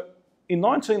 So in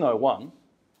 1901,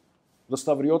 the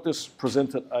Stavriotes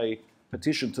presented a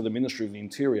petition to the Ministry of the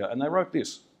Interior, and they wrote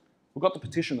this. We've got the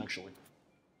petition, actually.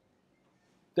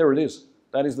 There it is.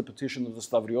 That is the petition of the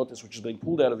Stavriotes, which has been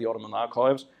pulled out of the Ottoman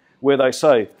archives, where they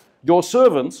say, your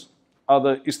servants are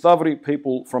the Istavri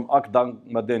people from Akdang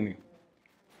Madeni.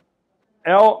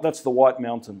 That's the White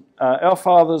Mountain. Our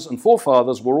fathers and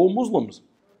forefathers were all Muslims,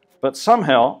 but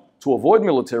somehow, to avoid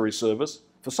military service,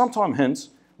 for some time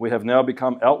hence, we have now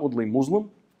become outwardly Muslim,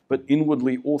 but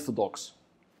inwardly Orthodox.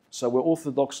 So we're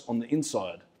Orthodox on the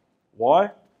inside.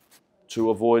 Why? To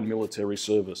avoid military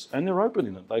service. And they're open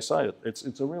in it, they say it.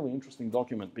 It's a really interesting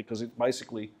document because it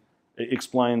basically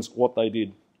explains what they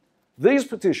did. These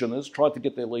petitioners tried to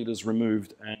get their leaders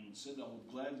removed and said they would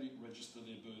gladly register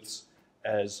their births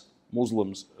as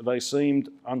Muslims. They seemed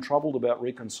untroubled about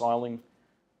reconciling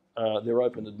their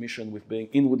open admission with being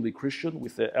inwardly Christian,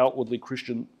 with their outwardly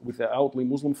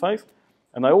Muslim faith.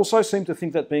 And they also seemed to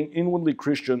think that being inwardly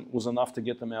Christian was enough to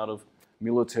get them out of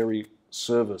military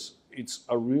service. It's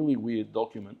a really weird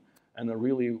document and a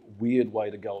really weird way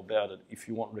to go about it if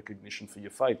you want recognition for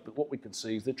your faith. But what we can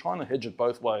see is they're trying to hedge it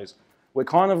both ways. We're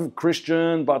kind of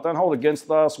Christian, but don't hold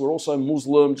against us. We're also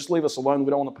Muslim. Just leave us alone. We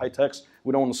don't want to pay tax.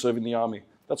 We don't want to serve in the army.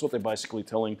 That's what they're basically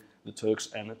telling the Turks,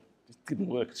 and it didn't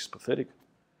work. It's just pathetic.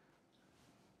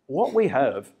 What we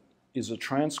have is a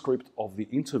transcript of the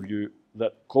interview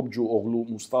that Kopchuoglu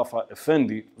Mustafa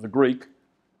Efendi, the Greek,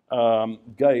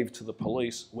 gave to the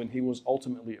police when he was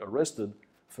ultimately arrested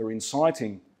for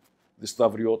inciting the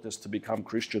Stavriotes to become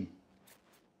Christian.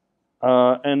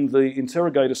 And the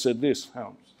interrogator said this. Hang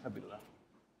on, just have a bit of that.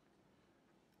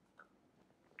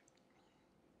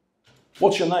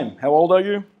 What's your name? How old are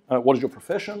you? What is your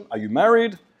profession? Are you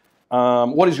married?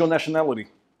 What is your nationality?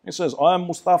 He says, I am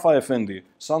Mustafa Effendi,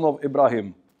 son of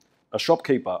Ibrahim, a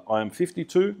shopkeeper. I am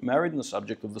 52, married and the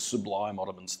subject of the sublime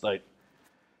Ottoman state.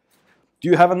 Do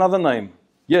you have another name?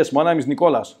 Yes, my name is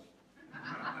Nicolas.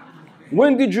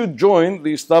 When did you join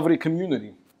the Stavri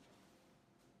community?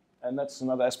 And that's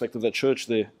another aspect of that church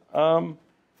there.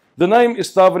 The name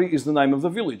Stavri is the name of the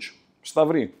village,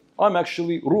 Stavri. I'm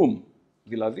actually Rum,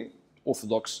 Giladi,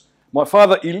 Orthodox. My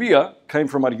father Ilya came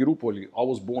from Argyroupoli. I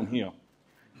was born here.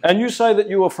 And you say that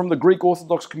you are from the Greek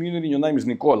Orthodox community, your name is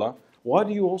Nicola. Why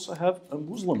do you also have a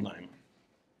Muslim name?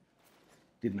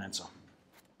 Didn't answer.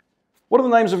 What are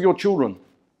the names of your children?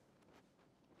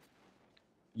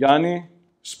 Yanni,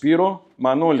 Spiro,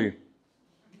 Manoli.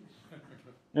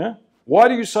 Yeah? Why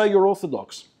do you say you're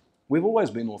Orthodox? We've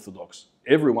always been Orthodox.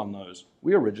 Everyone knows.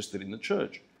 We are registered in the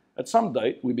church. At some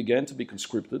date, we began to be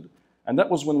conscripted, and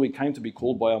that was when we came to be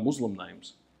called by our Muslim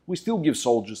names. We still give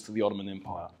soldiers to the Ottoman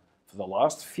Empire. For the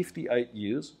last 58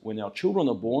 years, when our children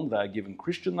are born, they are given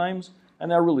Christian names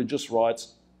and our religious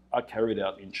rites are carried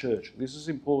out in church. This is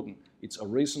important. It's a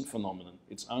recent phenomenon.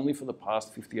 It's only for the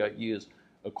past 58 years,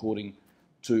 according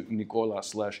to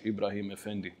Nicola/Ibrahim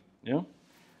Effendi. Yeah?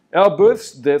 Our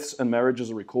births, deaths, and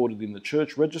marriages are recorded in the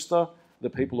church register. The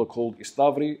people are called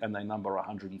Istavri, and they number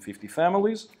 150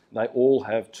 families. They all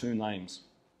have 2 names.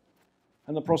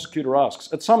 And the prosecutor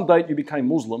asks, at some date you became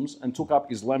Muslims and took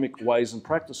up Islamic ways and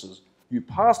practices. You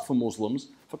passed for Muslims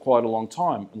for quite a long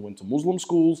time and went to Muslim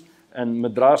schools and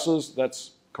madrasas,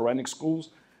 that's Quranic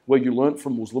schools, where you learnt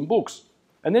from Muslim books.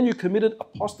 And then you committed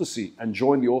apostasy and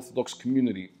joined the Orthodox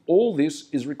community. All this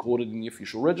is recorded in the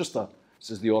official register,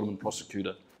 says the Ottoman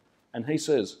prosecutor. And he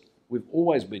says, we've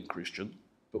always been Christian,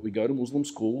 but we go to Muslim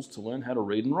schools to learn how to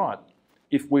read and write.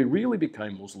 If we really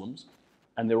became Muslims,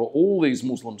 and there are all these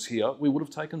Muslims here, we would have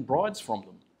taken brides from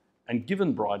them and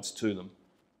given brides to them.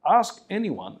 Ask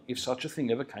anyone if such a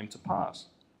thing ever came to pass.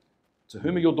 To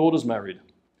whom are your daughters married?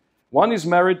 One is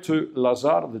married to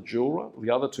Lazar the jeweler, the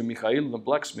other to Mikhail the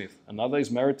blacksmith. Another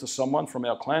is married to someone from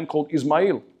our clan called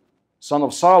Ismail, son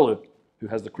of Salih, who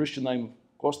has the Christian name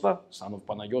Costa, son of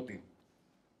Panayoti.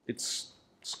 It's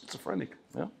schizophrenic.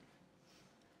 Yeah?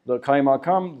 The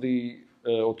Kaimakam, the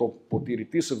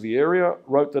Otopotiritis of the area,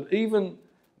 wrote that even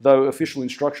though official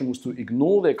instruction was to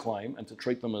ignore their claim and to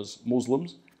treat them as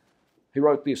Muslims, he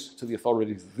wrote this to the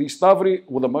authorities. The Stavri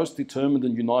were the most determined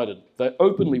and united. They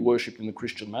openly worshipped in the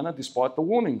Christian manner despite the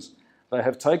warnings. They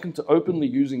have taken to openly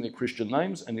using their Christian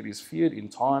names, and it is feared in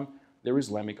time their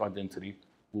Islamic identity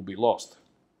will be lost.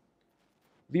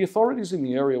 The authorities in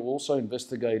the area were also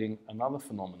investigating another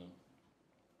phenomenon.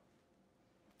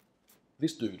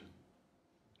 This dude,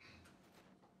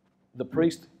 the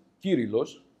priest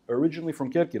Kyrillos, originally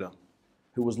from Kerkira,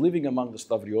 who was living among the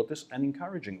Stavriotes and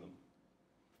encouraging them.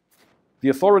 The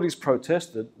authorities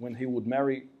protested when he would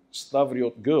marry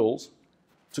Stavriot girls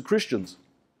to Christians.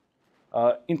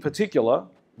 In particular,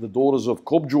 the daughters of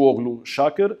Kobjuoglu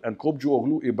Shakir and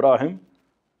Kobjuoglu Ibrahim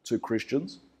to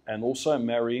Christians, and also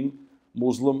marrying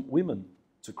Muslim women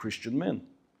to Christian men.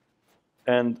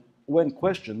 And when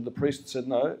questioned, the priest said,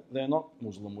 no, they're not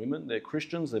Muslim women, they're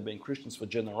Christians, they've been Christians for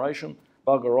generations.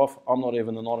 Bugger off, I'm not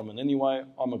even an Ottoman anyway,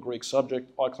 I'm a Greek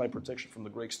subject, I claim protection from the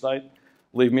Greek state,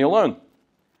 leave me alone.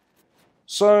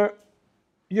 So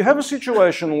you have a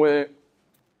situation where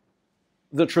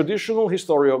the traditional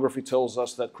historiography tells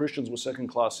us that Christians were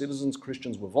second-class citizens,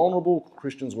 Christians were vulnerable,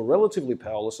 Christians were relatively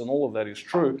powerless, and all of that is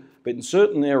true. But in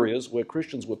certain areas where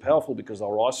Christians were powerful because they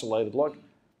were isolated, like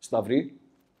Stavri,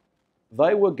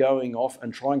 they were going off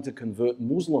and trying to convert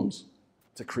Muslims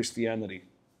to Christianity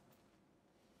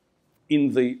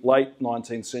in the late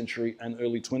 19th century and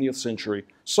early 20th century.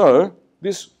 So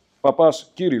this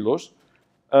Papas Kyrillos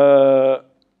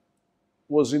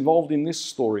was involved in this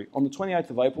story. On the 28th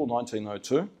of April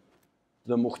 1902,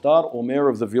 the Mukhtar, or mayor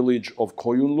of the village of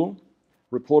Koyunlu,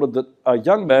 reported that a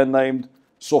young man named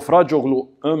Sofrajoglu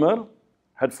Ömer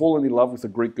had fallen in love with a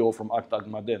Greek girl from Aktag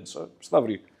Maden, so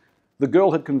Stavri. The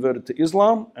girl had converted to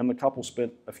Islam, and the couple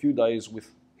spent a few days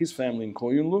with his family in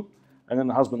Koyunlu, and then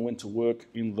the husband went to work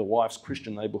in the wife's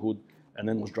Christian neighborhood and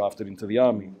then was drafted into the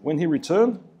army. When he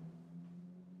returned,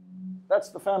 that's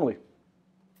the family.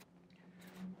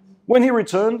 When he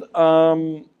returned,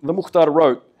 the Mukhtar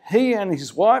wrote, he and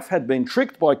his wife had been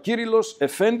tricked by Kyrillos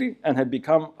Effendi and had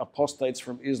become apostates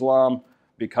from Islam,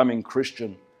 becoming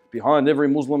Christian. Behind every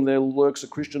Muslim there lurks a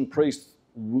Christian priest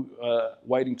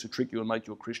waiting to trick you and make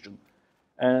you a Christian.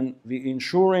 And the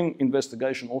ensuing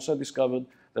investigation also discovered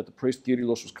that the priest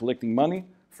Kyrillos was collecting money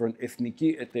for an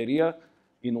ethniki eteria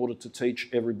in order to teach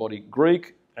everybody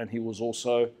Greek, and he was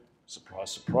also,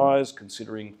 surprise, surprise,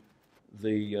 considering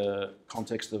the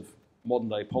context of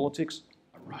modern-day politics,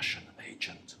 a Russian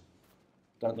agent.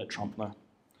 Don't let Trump know.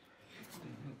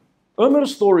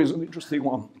 Ömer's story is an interesting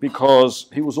one because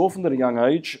he was orphaned at a young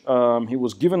age. He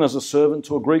was given as a servant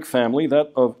to a Greek family,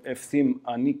 that of Efthim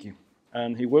Aniki.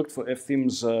 And he worked for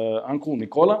Efthim's uncle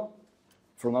Nicola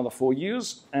for another 4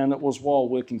 years. And it was while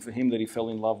working for him that he fell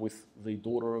in love with the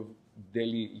daughter of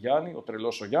Deli Yanni, or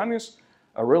Treloso Yannis,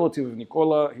 a relative of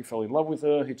Nicola. He fell in love with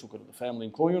her. He took her to the family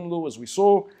in Koyunlu, as we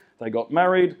saw. They got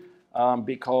married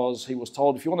because he was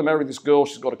told, if you want to marry this girl,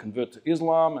 she's got to convert to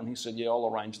Islam. And he said, yeah, I'll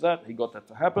arrange that. He got that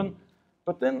to happen.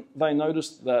 But then they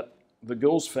noticed that the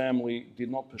girl's family did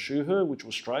not pursue her, which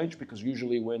was strange because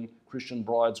usually when Christian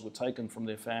brides were taken from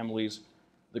their families,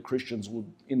 the Christians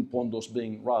would, in Pondos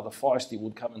being rather feisty,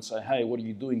 would come and say, hey, what are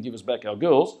you doing? Give us back our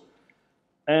girls.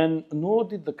 And nor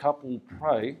did the couple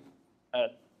pray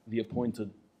at the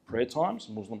appointed prayer times,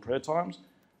 Muslim prayer times.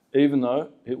 even though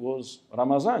it was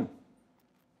Ramazan.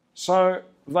 So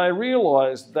they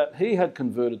realized that he had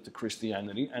converted to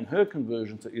Christianity and her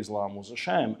conversion to Islam was a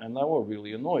sham, and they were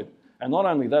really annoyed. And not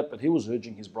only that, but he was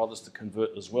urging his brothers to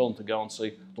convert as well and to go and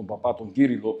see Ton Papa, Ton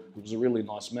Kirilo, who was a really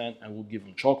nice man, and would give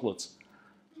them chocolates.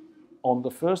 On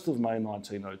the 1st of May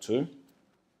 1902,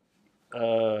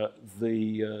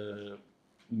 the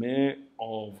mayor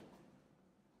of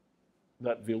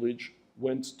that village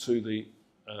went to the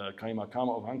Kaymakam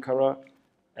of Ankara,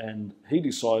 and he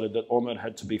decided that Omer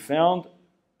had to be found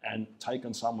and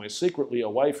taken somewhere secretly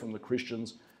away from the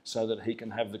Christians so that he can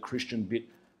have the Christian bit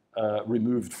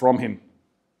removed from him.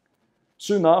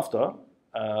 Soon after,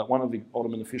 one of the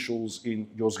Ottoman officials in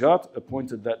Yozgat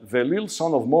appointed that Velil,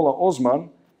 son of Molla Osman,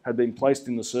 had been placed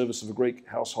in the service of a Greek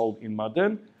household in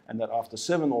Maden, and that after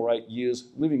 7 or 8 years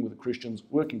living with the Christians,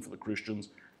 working for the Christians,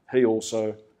 he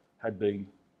also had been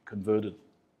converted.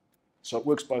 So it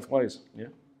works both ways, yeah?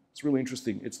 It's really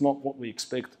interesting. It's not what we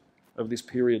expect of this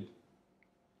period.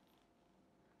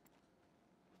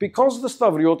 Because the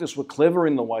Stavriotis were clever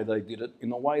in the way they did it,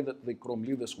 in a way that the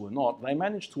Kromlidis were not, they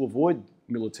managed to avoid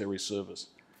military service.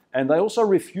 And they also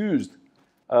refused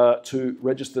to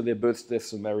register their births,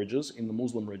 deaths and marriages in the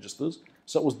Muslim registers.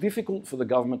 So it was difficult for the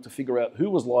government to figure out who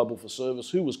was liable for service,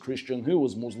 who was Christian, who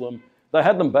was Muslim. They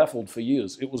had them baffled for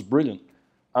years. It was brilliant.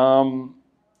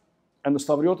 And the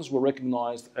Stavriotis were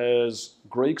recognized as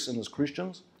Greeks and as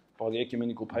Christians by the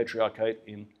Ecumenical Patriarchate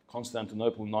in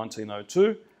Constantinople in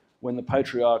 1902, when the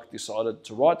Patriarch decided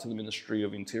to write to the Ministry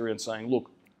of Interior and saying, look,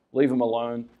 leave them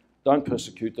alone, don't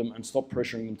persecute them, and stop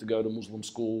pressuring them to go to Muslim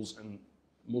schools and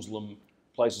Muslim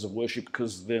places of worship,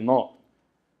 because they're not.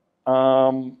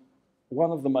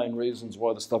 One of the main reasons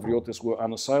why the Stavriotis were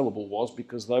unassailable was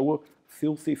because they were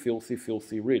filthy, filthy,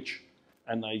 filthy rich.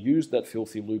 And they used that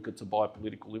filthy lucre to buy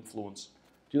political influence.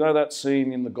 Do you know that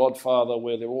scene in The Godfather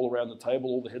where they're all around the table,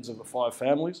 all the heads of the 5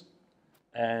 families?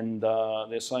 And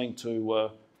they're saying to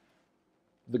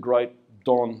the great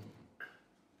Don,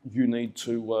 you need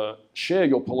to share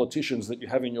your politicians that you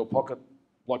have in your pocket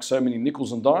like so many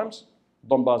nickels and dimes.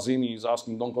 Don Barzini is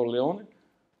asking Don Corleone.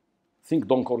 Think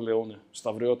Don Corleone,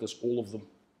 Stavriotis, all of them.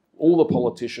 All the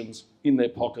politicians in their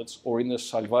pockets or in their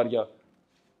salvaria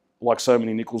like so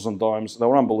many nickels and dimes. They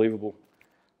were unbelievable.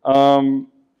 And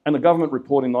the government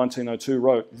report in 1902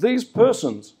 wrote, these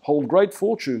persons hold great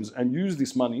fortunes and use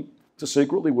this money to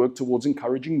secretly work towards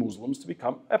encouraging Muslims to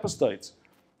become apostates.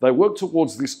 They work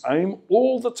towards this aim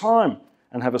all the time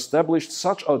and have established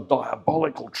such a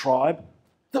diabolical tribe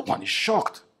that one is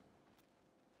shocked.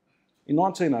 In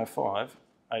 1905,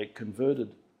 a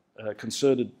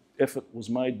concerted effort was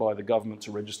made by the government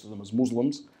to register them as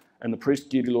Muslims, and the priest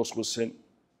Kyrillos was sent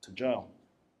to jail.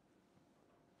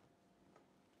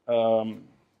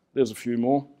 There's a few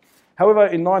more. However,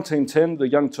 in 1910, the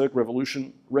Young Turk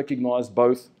Revolution recognized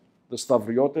both the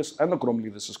Stavriotis and the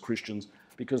Kromlidis as Christians,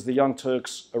 because the Young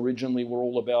Turks originally were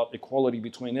all about equality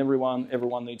between everyone.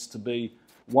 Everyone needs to be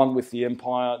one with the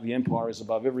empire. The empire is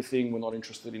above everything. We're not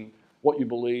interested in what you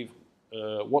believe,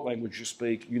 what language you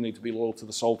speak. You need to be loyal to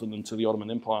the Sultan and to the Ottoman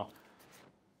Empire.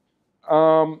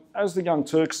 As the Young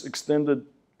Turks extended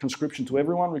conscription to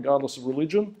everyone, regardless of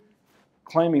religion,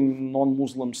 claiming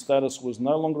non-Muslim status was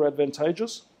no longer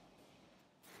advantageous.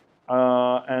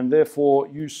 And therefore,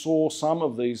 you saw some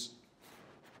of these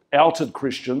outed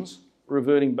Christians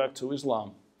reverting back to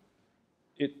Islam.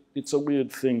 It's a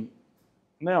weird thing.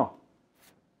 Now,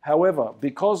 however,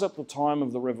 because at the time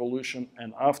of the revolution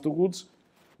and afterwards,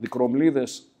 the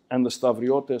Kromlidis and the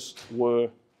Stavriotis were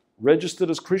registered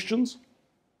as Christians,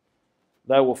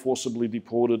 they were forcibly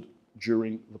deported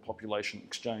during the population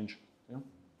exchange. Yeah?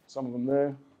 Some of them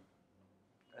there,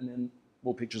 and then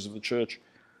more pictures of the church.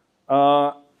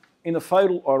 In a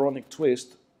fatal ironic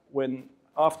twist, when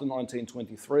after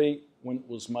 1923, when it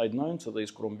was made known to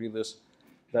these Kromlidis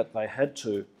that they had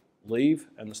to leave,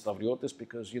 and the Stavriotis,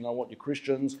 because you know what, you're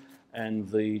Christians, and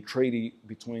the treaty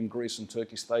between Greece and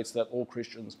Turkey states that all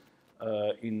Christians,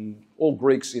 all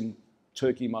Greeks in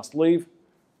Turkey must leave,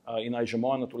 in Asia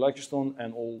Minor to Turkestan,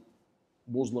 and all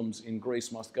Muslims in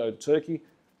Greece must go to Turkey.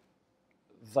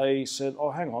 They said, oh,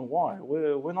 hang on, why?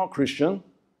 We're not Christian,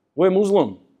 we're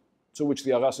Muslim. To which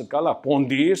the Aga said, Kala,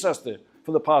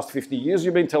 for the past 50 years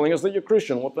you've been telling us that you're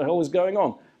Christian, what the hell is going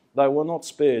on? They were not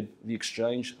spared the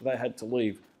exchange, they had to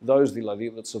leave. Those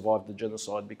that survived the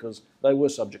genocide, because they were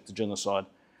subject to genocide.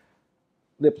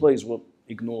 Their pleas were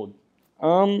ignored.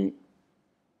 What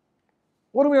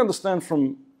do we understand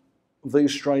from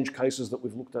these strange cases that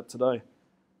we've looked at today?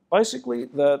 Basically,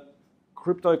 that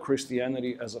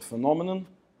crypto-Christianity as a phenomenon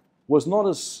was not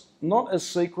as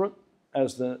secret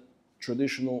as the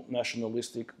traditional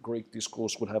nationalistic Greek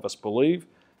discourse would have us believe,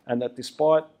 and that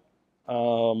despite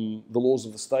the laws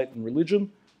of the state and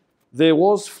religion, there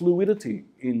was fluidity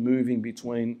in moving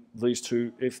between these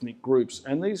two ethnic groups.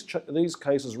 And these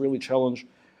cases really challenge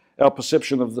our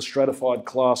perception of the stratified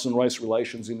class and race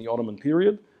relations in the Ottoman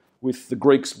period, with the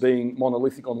Greeks being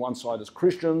monolithic on one side as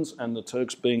Christians and the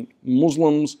Turks being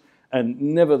Muslims, and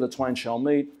never the twain shall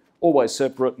meet, always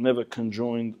separate, never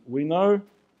conjoined. We know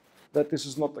that this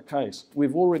is not the case.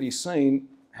 We've already seen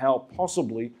how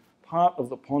possibly part of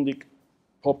the Pontic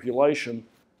population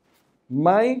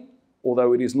may,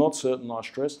 although it is not certain, I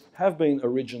stress, have been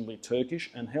originally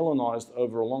Turkish and Hellenized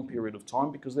over a long period of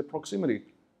time because of their proximity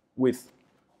with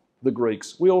the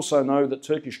Greeks. We also know that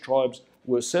Turkish tribes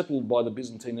were settled by the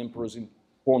Byzantine emperors in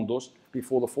Pondos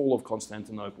before the fall of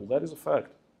Constantinople. That is a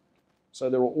fact. So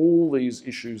there are all these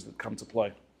issues that come to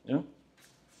play, yeah,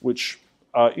 which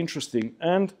are interesting.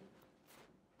 And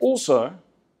also,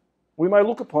 we may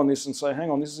look upon this and say,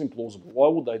 hang on, this is implausible. Why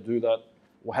would they do that?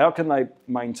 Well, how can they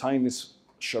maintain this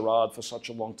charade for such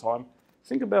a long time?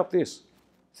 Think about this.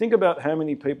 Think about how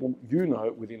many people you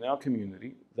know within our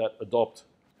community that adopt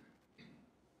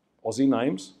Aussie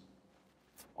names.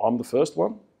 I'm the first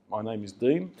one. My name is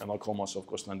Dean, and I call myself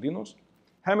Konstantinos.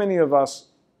 How many of us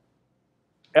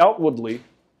outwardly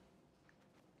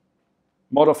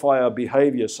modify our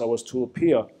behaviour so as to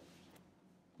appear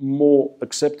more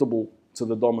acceptable to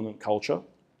the dominant culture?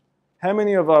 How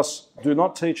many of us do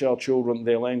not teach our children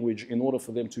their language in order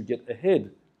for them to get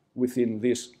ahead within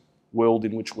this world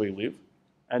in which we live?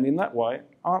 And in that way,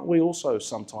 aren't we also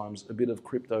sometimes a bit of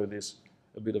crypto this,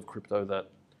 a bit of crypto that?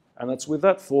 And it's with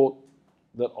that thought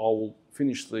that I will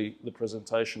finish the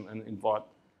presentation and invite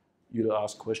you to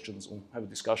ask questions or have a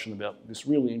discussion about this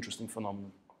really interesting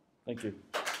phenomenon. Thank you.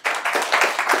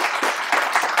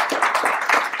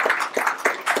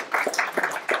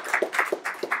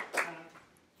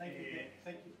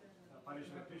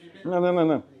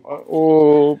 Ναι.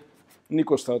 Ο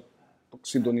Νίκος θα το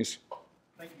συντονίσει.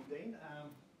 Thank you, Dean.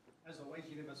 As always,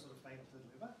 you never sort of fail to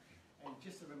deliver. And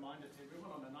just a reminder to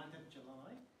everyone, on the 9th of July,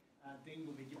 Dean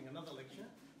will be giving another lecture,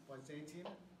 Byzantium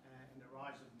and the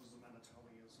rise of Muslim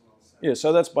Anatolia as well. Yeah, so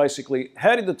that's basically,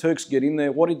 how did the Turks get in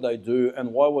there, what did they do, and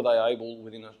why were they able,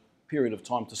 within a period of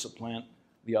time, to supplant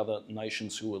the other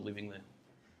nations who were living there?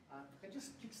 Can I just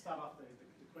kickstart off the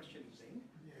question, Dean?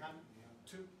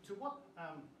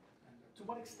 To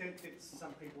what extent did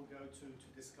some people go to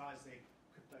disguise their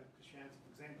crypto-Christianity? For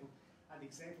example, the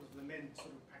examples of the men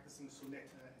sort of practicing Sunnet,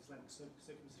 Islamic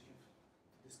circumcision,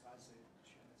 to disguise their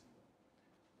Christianity?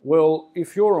 Well,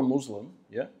 if you're a Muslim,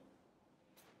 yeah,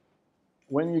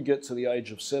 when you get to the age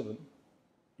of 7,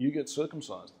 you get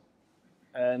circumcised.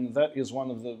 And that is one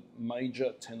of the major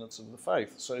tenets of the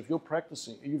faith. So if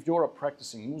you're a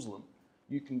practicing Muslim,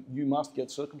 you must get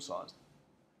circumcised.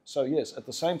 So yes, at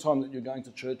the same time that you're going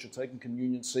to church, you're taking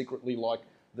communion secretly like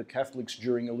the Catholics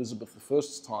during Elizabeth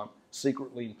I's time,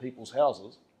 secretly in people's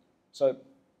houses. So,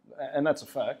 and that's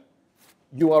a fact.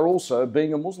 You are also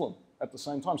being a Muslim at the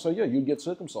same time. So yeah, you get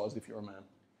circumcised if you're a man.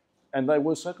 And they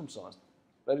were circumcised.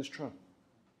 That is true.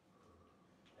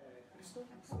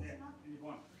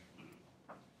 Λοιπόν,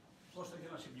 θα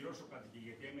ήθελα να συμπληρώσω κάτι και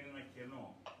γιατί έμεινε ένα κενό.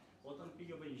 Όταν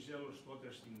πήγε ο Βενιζέλος τότε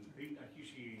πριν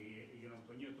αρχίσει η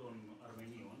γενοκτονία των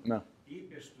Αρμενίων,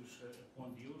 είπε στους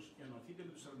Πόντιους ενωθείτε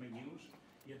με τους Αρμενίους,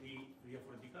 γιατί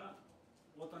διαφορετικά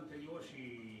όταν τελειώσει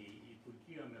η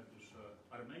Τουρκία με τους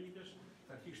Αρμένιδες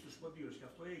θα αρχίσει τους Πόντιους και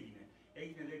αυτό έγινε.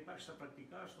 Έγινε, δεν υπάρχει στα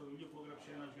πρακτικά στο βιβλίο που έγραψε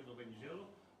ένας για τον Βενιζέλο,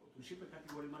 τους είπε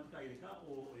κατηγορηματικά. Ειδικά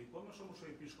ο εικόνος όμως ο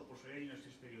επίσκοπος, ο Έλληνας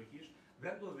της περιοχής,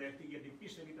 δεν το δέχτηκε γιατί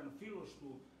πίστευε, ήταν φίλος του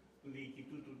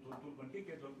διοικητού των Τούρκων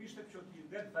και τον πίστεψε ότι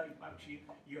δεν θα υπάρξει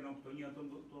η γενοκτονία των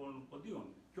Ποντίων.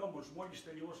 Κι όμως μόλις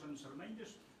τελειώσαν οι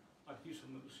Αρμένιδες, αρχίσαν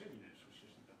με τους Έλληνες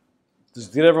ουσιαστικά.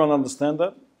 Did everyone understand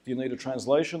that? Do you need a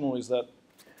translation, or is that...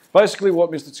 Basically what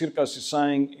Mr. Tsirkas is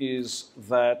saying is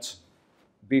that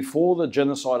before the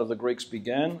genocide of the Greeks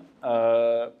began,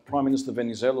 Prime Minister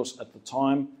Venizelos at the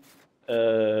time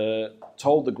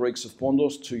told the Greeks of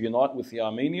Pondos to unite with the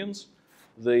Armenians.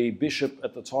 The bishop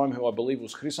at the time, who I believe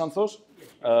was Chrysanthos,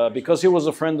 because he was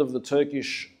a friend of the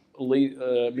Turkish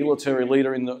military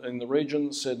leader in the region,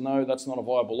 said no, that's not a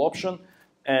viable option.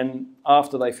 And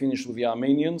after they finished with the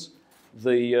Armenians,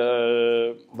 they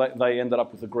ended up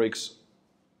with the Greeks.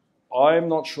 I'm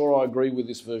not sure I agree with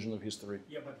this version of history.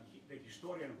 Yeah, but the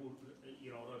historian who,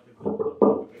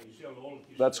 wrote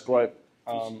the that's great.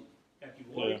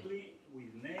 Categorically,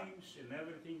 with names and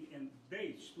everything and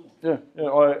dates too. Yeah,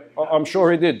 I'm sure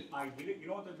he did. I believe,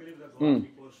 what I believe that was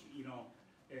because,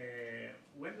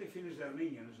 when they finished the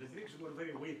Armenians, the Greeks were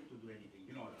very weak to do anything,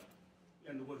 you know that.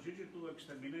 and the procedure to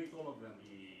exterminate all of them,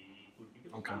 οι Τούρκοι, και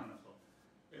το κάνανε αυτό.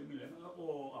 Μιλάμε,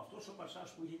 αυτός ο Πασάς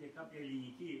που είχε και κάποια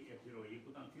ελληνική επιρροή, που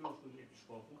ήταν φίλος του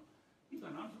Επισκόπου,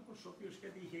 ήταν άνθρωπος ο οποίος και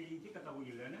είχε ελληνική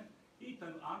καταγωγή λένε,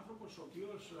 ήταν άνθρωπος ο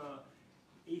οποίος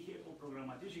είχε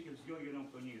προγραμματίσει και τις δύο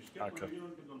γενοκτονίες, και των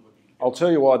Ελλήνων και των Κωτίνων. I'll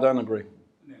tell you why I don't agree,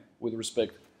 with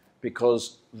respect. Because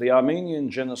the Armenian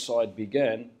genocide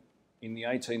began in the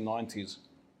 1890s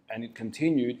and it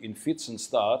continued in fits and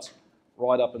starts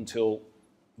right up until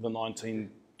the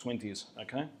 1920s,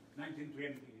 okay?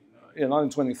 1920. Yeah,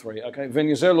 1923, okay?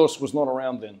 Venizelos was not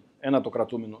around then. Ένα το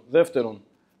κρατούμενο. Δεύτερον,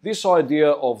 this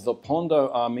idea of the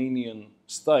Pondo-Armenian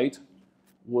state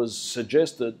was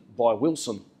suggested by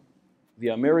Wilson, the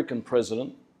American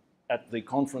president, at the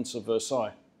Conference of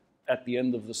Versailles, at the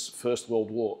end of the First World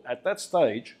War. At that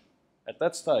stage,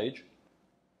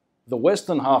 the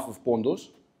western half of Pondos,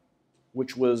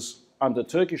 which was under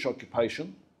Turkish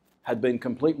occupation, had been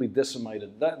completely decimated.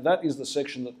 That is the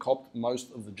section that copped most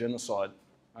of the genocide,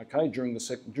 okay, during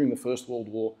the First World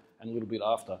War and a little bit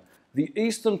after. The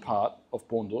eastern part of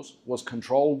Pondos was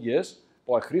controlled, yes,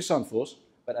 by Chrysanthos,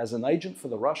 but as an agent for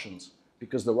the Russians,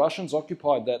 because the Russians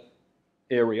occupied that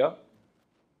area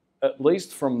at least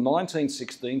from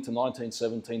 1916 to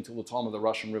 1917 till the time of the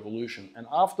Russian Revolution. And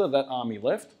after that army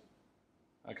left,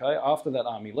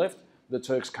 the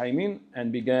Turks came in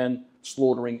and began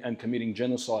slaughtering and committing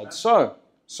genocide. So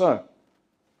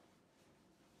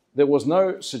there was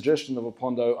no suggestion of a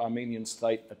Pondo-Armenian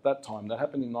state at that time. That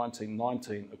happened in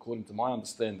 1919, according to my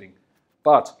understanding.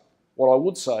 But what I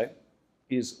would say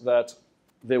is that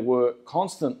there were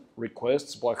constant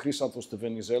requests by Chrysanthos to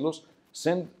Venizelos,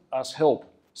 send us help,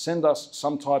 send us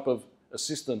some type of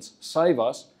assistance, save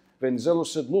us. Venizelos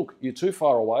said, look, you're too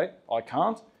far away, I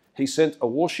can't. He sent a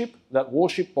warship. That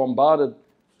warship bombarded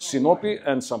Sinope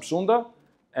and Samsunda,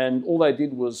 and all they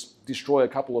did was destroy a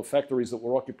couple of factories that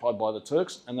were occupied by the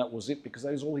Turks, and that was it, because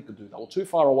that is all he could do. They were too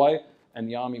far away, and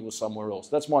the army was somewhere else.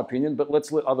 That's my opinion, but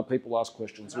let's let other people ask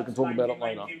questions. We can talk about it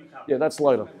later. Yeah, that's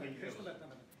later.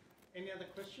 Any other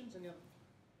questions?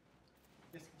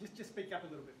 Just speak up a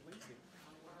little bit, please.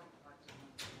 What I'd like to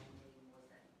know was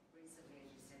that recently,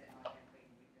 as you said, and I have been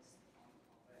witness of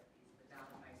it, is the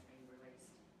database being released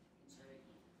in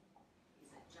Turkey. Is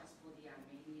it just for the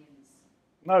Armenians?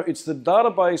 No, it's the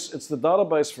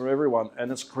database for everyone,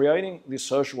 and it's creating this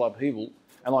social upheaval,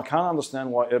 and I can't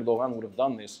understand why Erdogan would have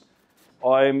done this.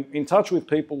 I'm in touch with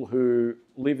people who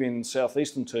live in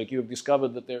southeastern Turkey who have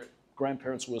discovered that their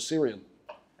grandparents were Syrian.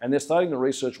 And they're starting to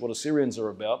research what Assyrians are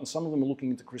about, and some of them are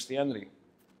looking into Christianity.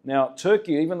 Now,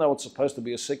 Turkey, even though it's supposed to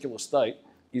be a secular state,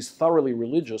 is thoroughly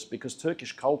religious because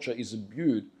Turkish culture is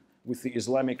imbued with the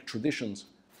Islamic traditions.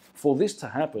 For this to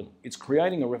happen, it's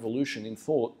creating a revolution in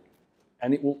thought,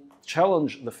 and it will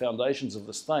challenge the foundations of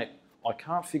the state. I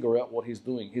can't figure out what he's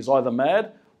doing. He's either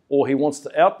mad or he wants to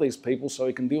out these people so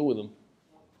he can deal with them.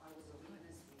 Well, I was a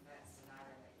witness with that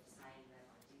scenario that you're saying, that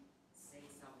I did see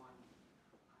someone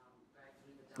go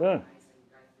through the database and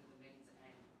go through the meetings,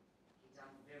 and he'd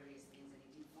done various things, and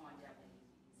he did find out that he's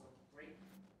of Greek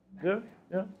background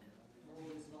all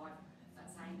his life, but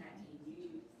saying that he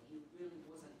knew he really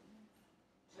wasn't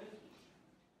Turkish,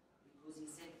 because he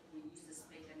said we used to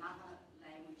speak another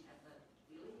language at the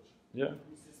village. Yeah.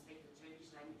 We used to speak the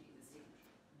Turkish language in the city.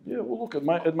 Yeah, well, look,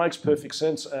 it makes perfect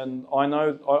sense, and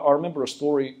I remember a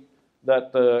story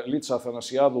that Litsa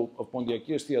Athanasiadou of Pondiaki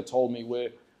Estia told me, where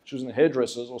she was in the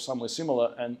hairdressers or somewhere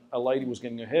similar, and a lady was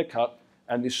getting her hair cut,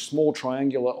 and this small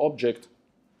triangular object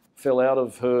fell out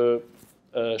of her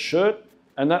shirt,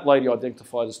 and that lady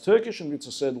identified as Turkish, and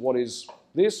Litsa said, what is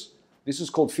this? This is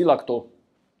called filakto.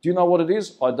 Do you know what it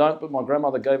is? I don't, but my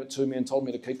grandmother gave it to me and told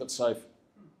me to keep it safe.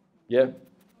 Yeah?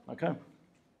 Okay.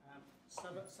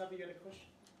 Sabi, you got a question?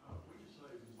 When you say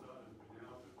this data has been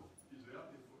out there, is it out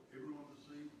there for everyone to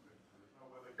see? There's no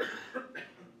way they can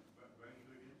bank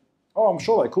it again? Oh, I'm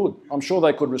sure they could. I'm sure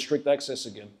they could restrict access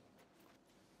again.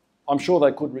 I'm sure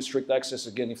they could restrict access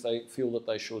again if they feel that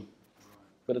they should.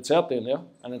 But it's out there now,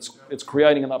 and it's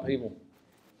creating an upheaval.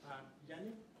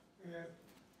 Yanni?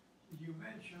 You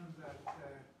mentioned that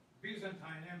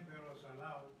Byzantine emperors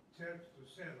allowed Turks to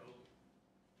settle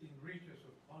in reaches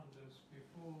of Pontus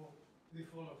before the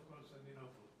fall of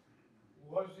Constantinople.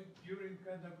 Was it during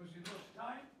Kandakusinos'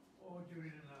 time or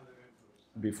during another emperor's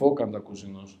time? Before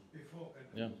Kandakusinos. Before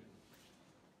Kandakusinos. Yeah.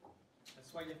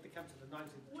 That's why you have to come to the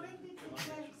 19th When did the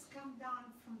Turks come down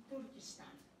from Turkestan?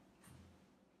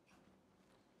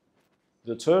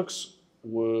 The Turks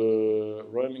were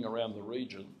roaming around the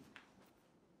region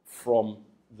from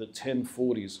the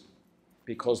 1040s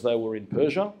because they were in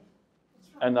Persia,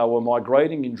 and they were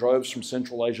migrating in droves from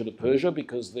Central Asia to Persia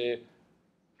because their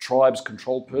tribes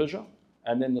controlled Persia,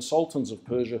 and then the sultans of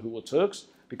Persia who were Turks,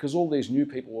 because all these new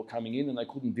people were coming in and they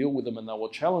couldn't deal with them and they were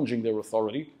challenging their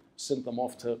authority, sent them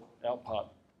off to our part.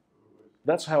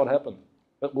 That's how it happened.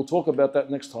 But we'll talk about that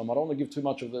next time. I don't want to give too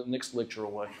much of the next lecture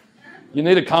away. You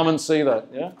need to come and see that,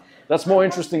 yeah? That's more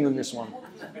interesting than this one. Can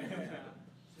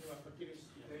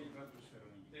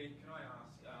I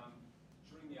ask,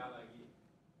 during the Alagi,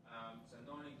 so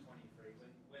 1923,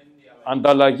 when the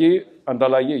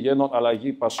Andalagi, yeah, not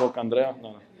Alagi, Pasok, Andrea.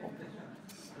 No.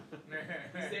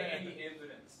 Is there any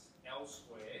evidence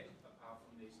elsewhere, apart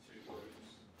from these two groups,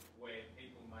 where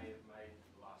people may have made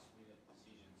last-minute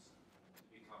decisions to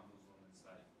become Muslim and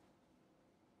stay?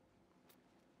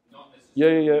 Not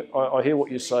necessarily. Yeah. I hear what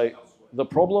you say. The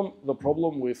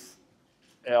problem with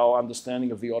our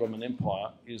understanding of the Ottoman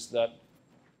Empire is that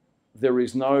there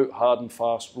is no hard and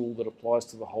fast rule that applies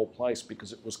to the whole place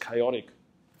because it was chaotic.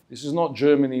 This is not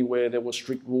Germany where there were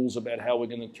strict rules about how we're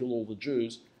going to kill all the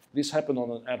Jews. This happened on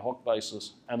an ad hoc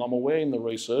basis. And I'm aware in the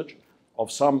research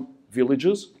of some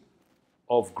villages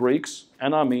of Greeks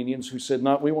and Armenians who said,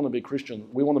 no, we want to be Christian,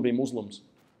 we want to be Muslims.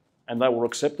 And they were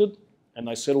accepted and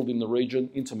they settled in the region,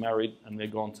 intermarried, and they're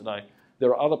gone today.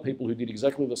 There are other people who did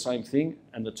exactly the same thing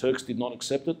and the Turks did not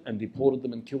accept it and deported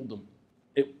them and killed them.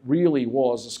 It really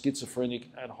was a schizophrenic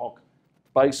ad hoc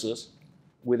basis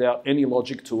without any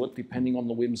logic to it, depending on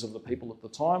the whims of the people at the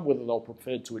time, whether they were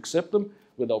prepared to accept them,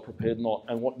 whether they were prepared not.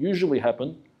 And what usually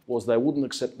happened was they wouldn't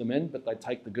accept the men, but they'd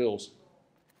take the girls.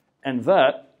 And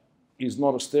that is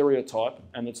not a stereotype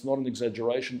and it's not an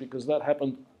exaggeration because that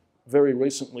happened very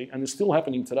recently and is still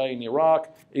happening today in Iraq,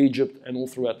 Egypt, and all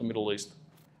throughout the Middle East,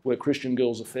 where Christian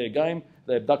girls are fair game,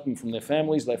 they abduct them from their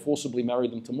families, they forcibly marry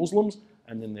them to Muslims,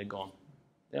 and then they're gone.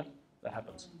 Yeah, that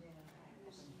happens.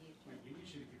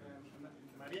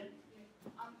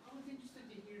 I was interested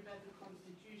to hear about the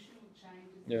constitutional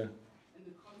changes and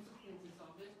the consequences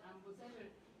of it. Was that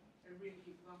a really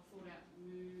well thought out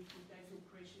move? Did they feel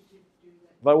pressure to do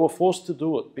that? They were forced to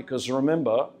do it because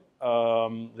remember,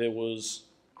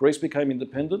 Greece became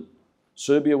independent,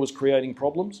 Serbia was creating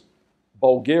problems,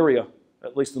 Bulgaria,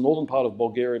 at least the northern part of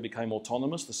Bulgaria, became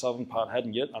autonomous, the southern part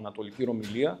hadn't yet, Anatoliki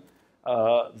Romilia.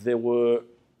 There were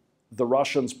the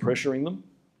Russians pressuring them,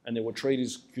 and there were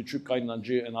treaties, Küçük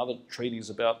Kaynarca and other treaties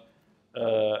about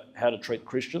how to treat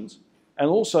Christians. And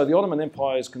also the Ottoman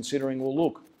Empire is considering, well,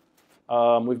 look,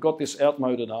 we've got this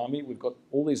outmoded army, we've got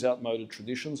all these outmoded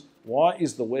traditions. Why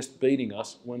is the West beating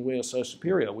us when we are so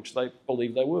superior, which they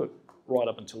believe they were right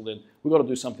up until then? We've got to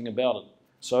do something about it.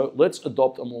 So let's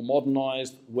adopt a more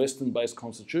modernized, Western-based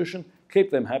constitution,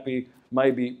 keep them happy,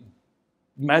 maybe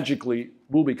magically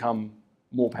we'll become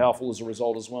more powerful as a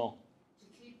result as well.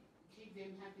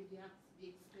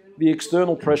 The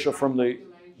external pressure from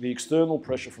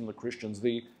the Christians,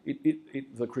 the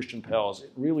Christian powers,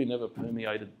 it really never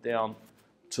permeated down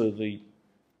to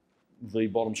the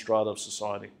bottom strata of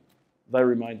society. They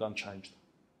remained unchanged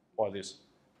by this.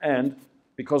 And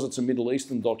because it's a Middle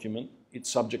Eastern document, it's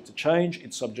subject to change,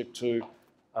 it's subject to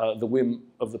the whim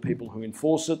of the people who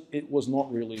enforce it. It was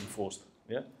not really enforced.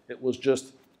 Yeah? It was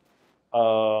just,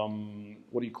 what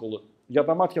do you call it?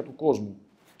 Yadamatia tu kozmu.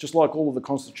 Just like all of the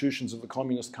constitutions of the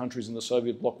communist countries in the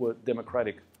Soviet bloc were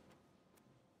democratic.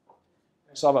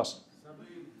 Savas.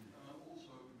 Sabine,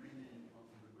 also many on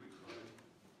the Greek side,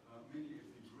 many ethnic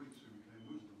Greeks who became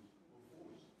Muslims were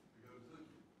forced to go to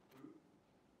Turkey.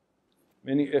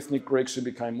 Many ethnic Greeks who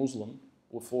became Muslim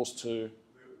were forced to... The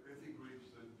ethnic Greeks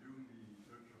that during the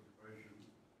Turkish occupation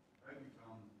had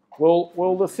become...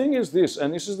 Well, the thing is this,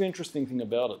 and this is the interesting thing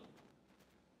about it.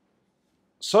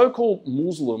 So-called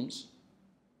Muslims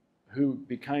who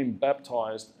became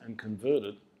baptized and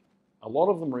converted, a lot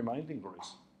of them remained in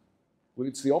Greece.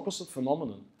 It's the opposite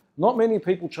phenomenon. Not many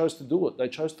people chose to do it, they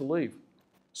chose to leave.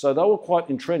 So they were quite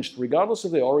entrenched, regardless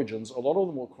of their origins, a lot of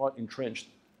them were quite entrenched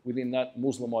within that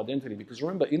Muslim identity. Because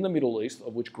remember, in the Middle East,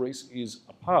 of which Greece is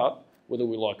a part, whether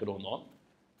we like it or not,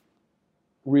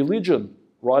 religion,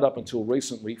 right up until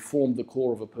recently, formed the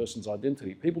core of a person's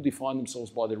identity. People define themselves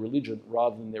by their religion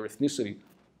rather than their ethnicity.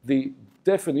 The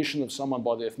definition of someone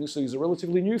by their ethnicity is a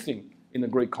relatively new thing in the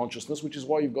Greek consciousness, which is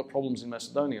why you've got problems in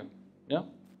Macedonia. Yeah?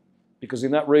 Because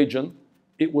in that region,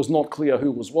 it was not clear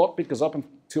who was what, because up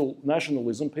until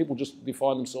nationalism, people just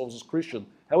defined themselves as Christian.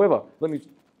 However,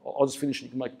 I'll just finish and you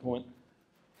can make a point.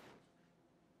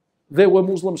 There were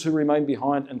Muslims who remained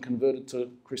behind and converted to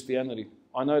Christianity.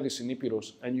 I know this in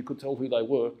Epirus, and you could tell who they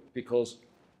were because,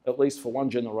 at least for one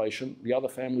generation, the other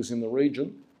families in the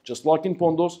region, just like in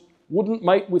Pondos, wouldn't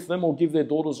mate with them or give their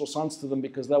daughters or sons to them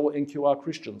because they were NQR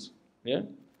Christians. Yeah?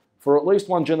 For at least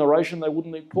one generation, they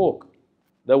wouldn't eat pork.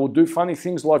 They would do funny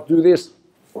things like do this.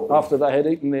 after they had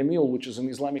eaten their meal, which is an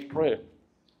Islamic prayer.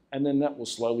 And then that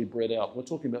was slowly bred out. We're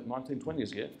talking about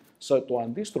 1920s, yeah? So το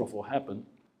αντίστροφο happened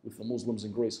with the Muslims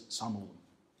in Greece, some of them.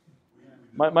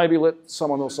 Maybe let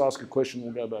someone else ask a question,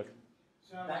 we'll go back.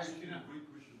 Greek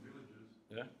Christian villages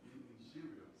Yeah? in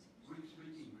Syria,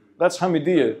 Greek-speaking villages. That's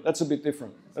Hamidiyya. That's a bit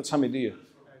different. That's Hamidiyya.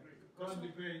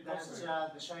 That's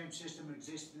the same system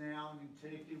exists now in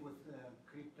Turkey with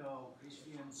crypto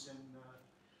Christians and.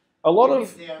 A lot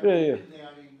of, They are yeah.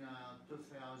 there in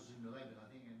 2011, I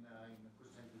think, in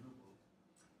Constantinople,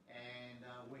 and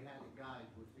we had a guide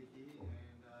with Vicky,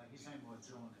 and his name was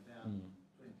John, about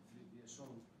 23 years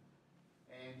old,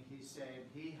 and he said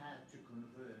he had to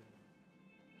convert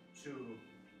to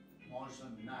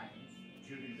Muslim names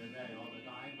during the day all the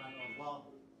time, but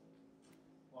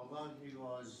although he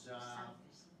was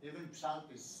even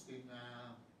Psaltist in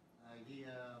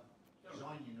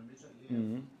ζώνη, νομίζω,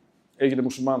 Έγινε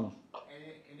μουσουλμάνος.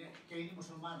 Και είναι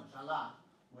μουσουλμάνος, αλλά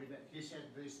he said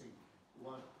this thing,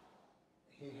 what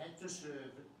he had to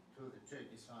serve to the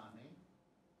Turkish army,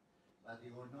 but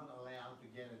he was not allowed to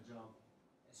get a job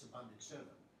as a public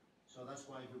servant. So that's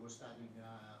why he was studying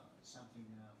something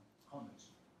commerce.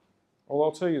 Well,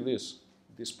 I'll tell you this.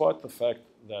 Despite the fact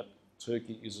that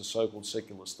Turkey is a so-called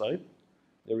secular state,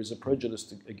 there is a prejudice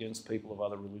against people of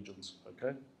other religions,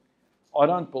 okay? I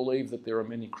don't believe that there are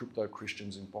many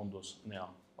crypto-Christians in Pontus now.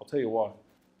 I'll tell you why.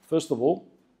 First of all,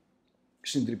 η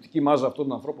συντριπτική μάζα αυτών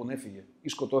των ανθρώπων έφυγε. Ή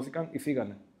σκοτώθηκαν ή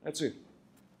φύγανε. Έτσι.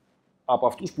 Από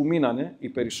αυτούς που μείνανε, οι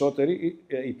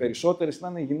περισσότερες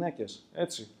ήταν γυναίκες.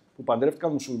 Έτσι. Που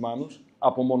παντρεύτηκαν μουσουλμάνους,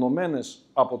 απομονωμένες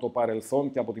από το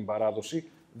παρελθόν και από την παράδοση,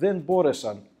 δεν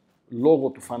μπόρεσαν λόγω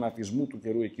του φανατισμού του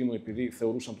καιρού εκείνου, επειδή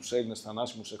θεωρούσαν τους Έλληνες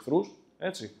θανάσιμους εχθρούς,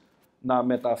 έτσι, να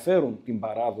μεταφέρουν την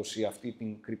παράδοση αυτή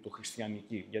την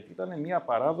κρυπτοχριστιανική. Γιατί ήταν μια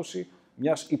παράδοση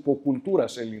μιας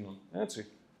υποκουλτούρας Ελλήνων. Έτσι.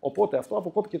 Οπότε αυτό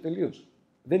αποκόπηκε τελείως.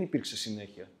 Δεν υπήρξε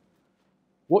συνέχεια.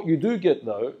 What you do get,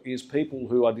 though, is people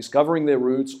who are discovering their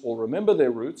roots or remember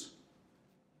their roots,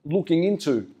 looking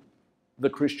into the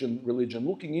Christian religion,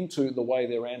 looking into the way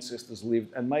their ancestors lived,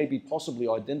 and maybe possibly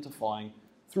identifying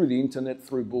through the internet,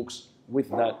 through books, with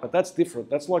that. But that's different.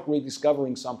 That's like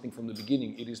rediscovering something from the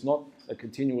beginning. It is not a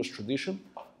continuous tradition.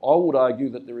 I would argue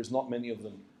that there is not many of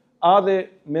them. Are there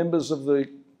members of the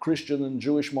Christian and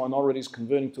Jewish minorities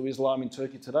converting to Islam in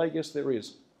Turkey today? Yes, there is.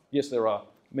 Yes, there are.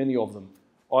 Many of them.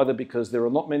 Either because there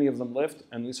are not many of them left,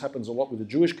 and this happens a lot with the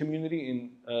Jewish community in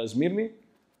Smyrni.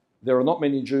 There are not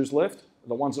many Jews left.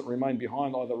 The ones that remain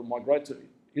behind either migrate to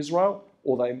Israel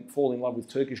or they fall in love with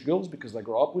Turkish girls because they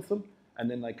grow up with them, and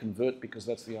then they convert because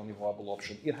that's the only viable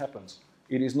option. It happens.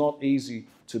 It is not easy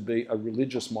to be a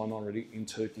religious minority in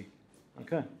Turkey.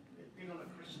 Okay? Being on a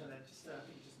Christian that just, I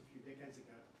think just a few decades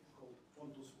ago, called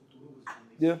Pontus Culturus.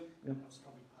 Yeah. That was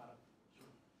probably part of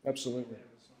Absolutely.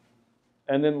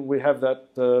 And then we have that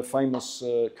famous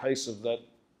case of that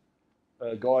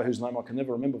guy whose name I can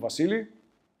never remember, Vasily,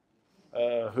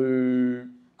 who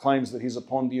claims that he's a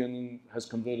Pondian, has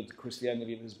converted to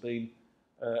Christianity and has been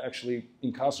actually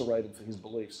incarcerated for his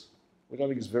beliefs, which I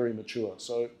think is very mature.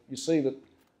 So you see that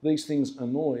these things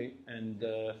annoy and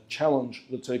challenge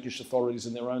the Turkish authorities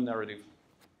in their own narrative.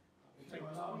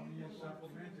 Allow me a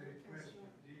supplementary question.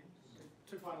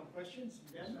 Two final questions.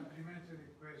 Supplementary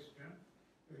question.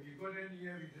 Have you got any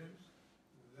evidence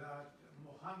that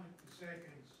Mohammed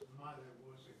II's mother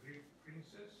was a Greek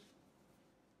princess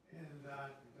and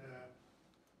that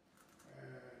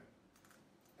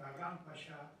Tagan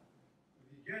Pasha,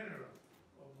 the general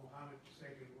of Mohammed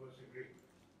II, was a Greek?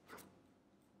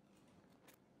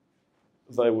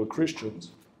 They were Christians.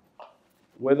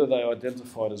 Whether they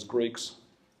identified as Greeks,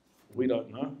 we don't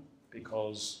know,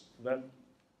 because that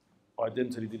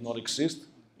identity did not exist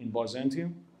in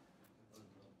Byzantium.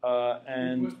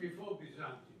 And it was before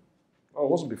Byzantium. Oh,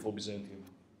 it wasn't before Byzantium.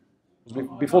 It was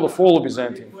before the fall of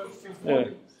Byzantium. Before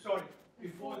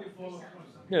the fall of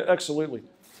Constantinople. Yeah, absolutely.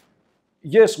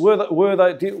 Yes,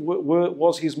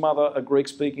 was his mother a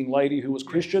Greek-speaking lady who was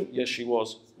Christian? Yes, she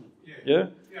was. Yeah?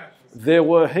 There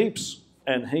were heaps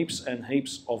and heaps and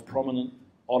heaps of prominent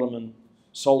Ottoman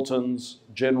sultans,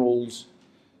 generals,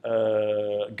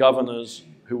 governors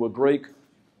who were Greek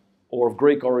or of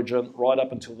Greek origin right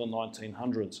up until the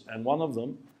 1900s. And one of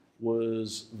them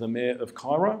was the mayor of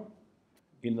Cairo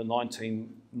in the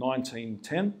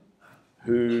 1910,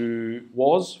 who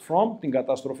was from την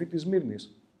καταστροφή της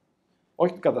Μύρνης.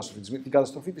 Όχι την καταστροφή της Μύρνης, την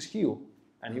καταστροφή της Χίου.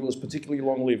 And he was particularly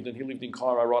long-lived, and he lived in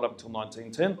Cairo right up until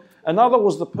 1910. Another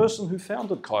was the person who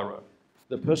founded Cairo.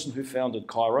 The person who founded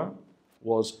Cairo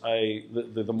was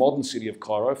the modern city of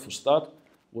Cairo, Fustat,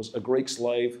 was a Greek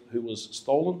slave who was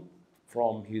stolen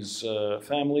from his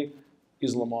family,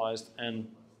 Islamized, and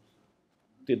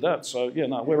did that. So yeah,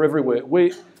 no, we're everywhere.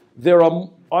 There are,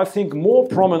 I think, more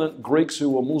prominent Greeks who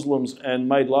were Muslims and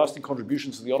made lasting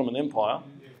contributions to the Ottoman Empire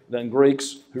than Greeks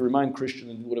who remained Christian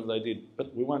and did whatever they did.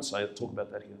 But we won't talk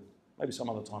about that here. Maybe some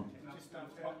other time. Just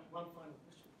one final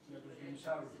question.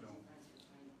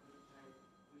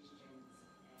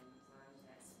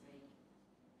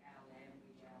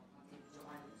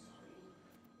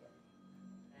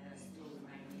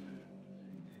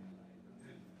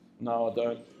 No,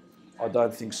 I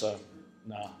don't think so.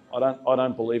 No, I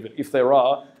don't believe it. If there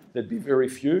are, there'd be very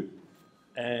few.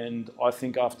 And I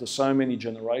think after so many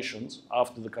generations,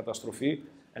 after the catastrophe,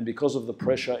 and because of the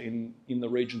pressure in the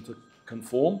region to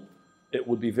conform, it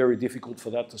would be very difficult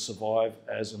for that to survive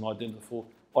as an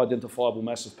identifiable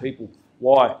mass of people.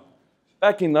 Why?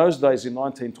 Back in those days, in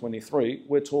 1923,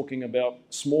 we're talking about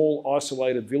small,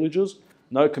 isolated villages,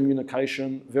 no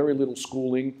communication, very little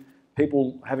schooling,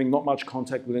 people having not much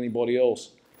contact with anybody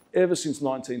else. Ever since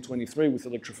 1923, with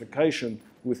electrification,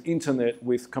 with internet,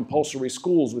 with compulsory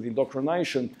schools, with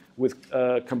indoctrination, with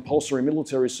compulsory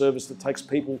military service that takes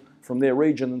people from their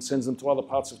region and sends them to other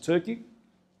parts of Turkey,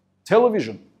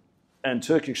 television and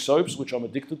Turkish soaps, which I'm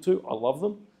addicted to, I love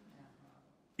them.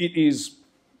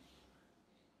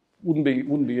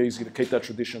 Wouldn't be easy to keep that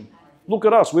tradition. Look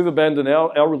at us, we've abandoned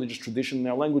our religious tradition and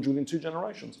our language within 2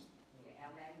 generations.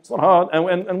 It's not hard,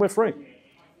 and we're free.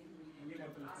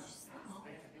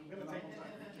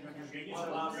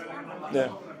 Yeah.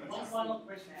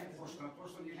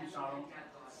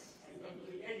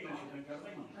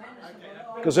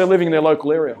 Because they're living in their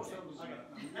local area.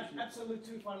 Absolute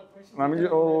 2 final questions.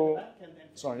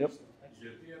 Sorry, yep.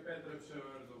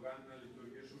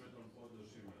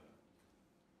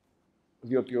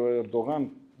 Διότι ο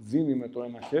Ερντογάν δίνει με το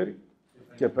ένα χέρι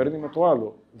και παίρνει με το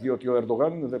άλλο. Διότι ο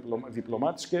Ερντογάν είναι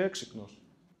διπλωμάτης και έξυπνος.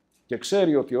 Και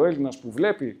ξέρει ότι ο Έλληνας που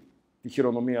βλέπει τη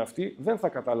χειρονομία αυτή δεν θα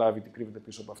καταλάβει τι κρύβεται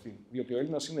πίσω από αυτή. Διότι ο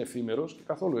Έλληνας είναι εφήμερος και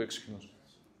καθόλου έξυπνος.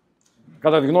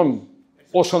 Κατά τη γνώμη μου,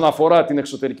 όσον αφορά την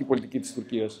εξωτερική πολιτική της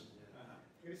Τουρκίας.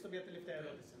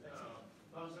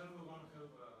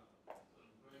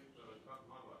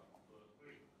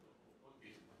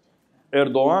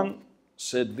 Erdogan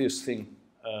said this thing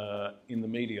in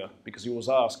the media because he was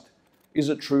asked, is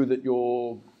it true that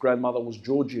your grandmother was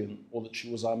Georgian or that she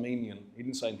was Armenian? He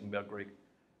didn't say anything about Greek.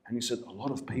 And he said, a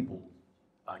lot of people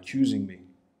are accusing me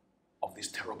of this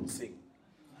terrible thing,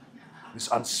 this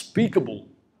unspeakable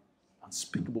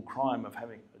crime of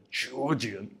having a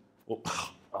Georgian or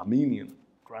Armenian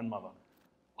grandmother.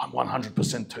 I'm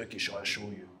 100% Turkish, I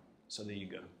assure you. So there you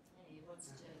go.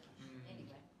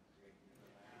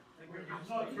 It's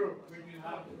not true.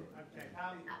 Okay.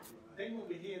 Then we'll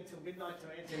be here until midnight to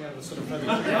answer the sort of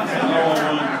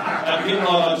At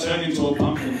midnight I turn into a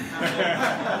pumpkin.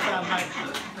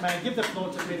 May I give the floor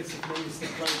to Minister, please, to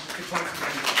close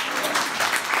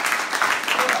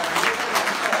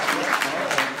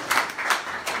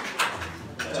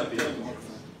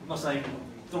I'm not saying,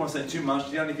 don't want to say too much.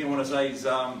 The only thing I want to say is,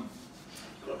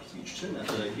 got a huge tune out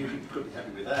there. You could be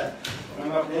happy with that.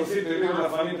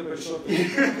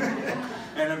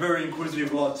 And a very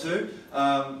inquisitive lot too.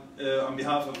 On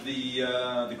behalf of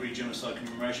the Greek Genocide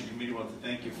Commemoration Committee, I want to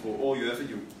thank you for all your effort,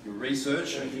 your research.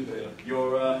 Thank you, Peter.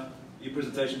 Your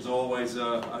presentations are always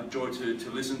a joy to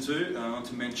listen to. I want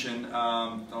to mention,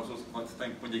 I also like to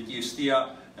thank Stia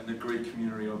and the Greek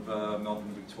community of Melbourne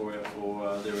and Victoria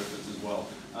for their efforts as well.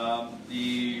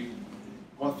 The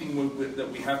one thing that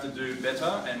we have to do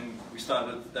better, and we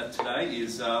started that today,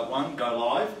 is one, go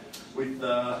live with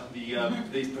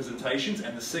these presentations,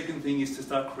 and the second thing is to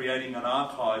start creating an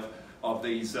archive of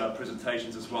these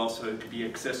presentations as well, so it can be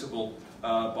accessible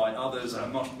by others,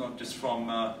 not just from,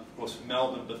 of course, from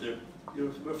Melbourne, but there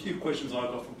are a few questions I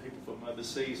got from people from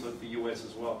overseas, like the US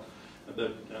as well,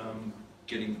 about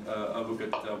getting a look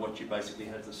at what you basically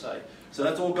had to say. So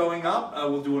that's all going up.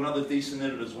 We'll do another decent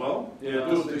edit as well. Yeah,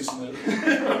 do a decent edit.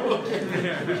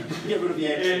 Get rid of the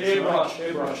accents.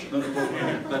 Airbrush. Not a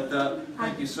problem. But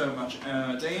thank you so much,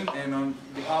 Dean, and on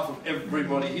behalf of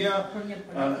everybody here,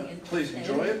 please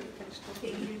enjoy it.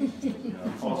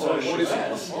 I'll tell you what is it.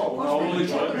 I will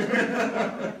enjoy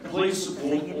it. Please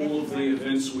support all of the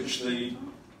events which the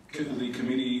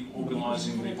committee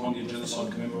organising the Pondian Genocide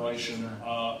Commemoration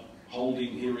are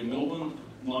holding here in Melbourne,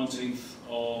 19th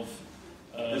of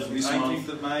this 18th month.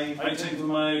 of May. 18th of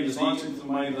May, the 19th of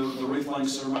May, the wreath laying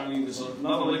ceremony. There's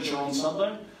another lecture on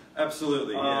Sunday.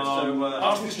 Absolutely, yeah.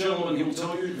 Ask this gentleman, he'll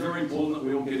tell you, very important that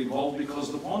we all get involved,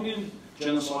 because the Pondian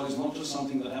Genocide is not just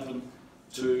something that happened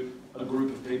to a group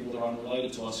of people that are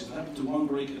unrelated to us. If it happened to one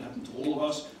Greek, it happened to all of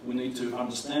us. We need to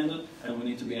understand it, and we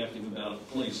need to be active about it,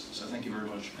 please. So thank you very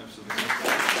much. Absolutely.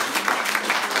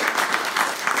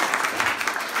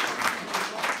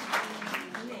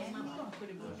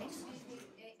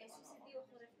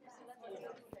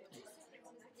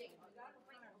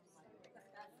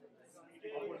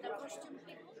 costume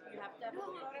people? You have to have a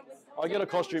photo with I get a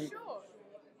costume.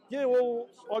 Yeah, well,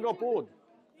 I got bored.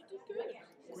 You did good.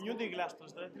 Κουνιούνται οι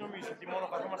γλάστρες, δεν νομίζω ότι μόνο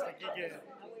καθόμαστε εκεί και...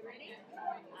 Are we ready?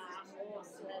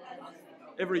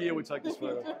 Awesome. Every year we take this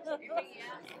photo. Every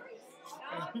year.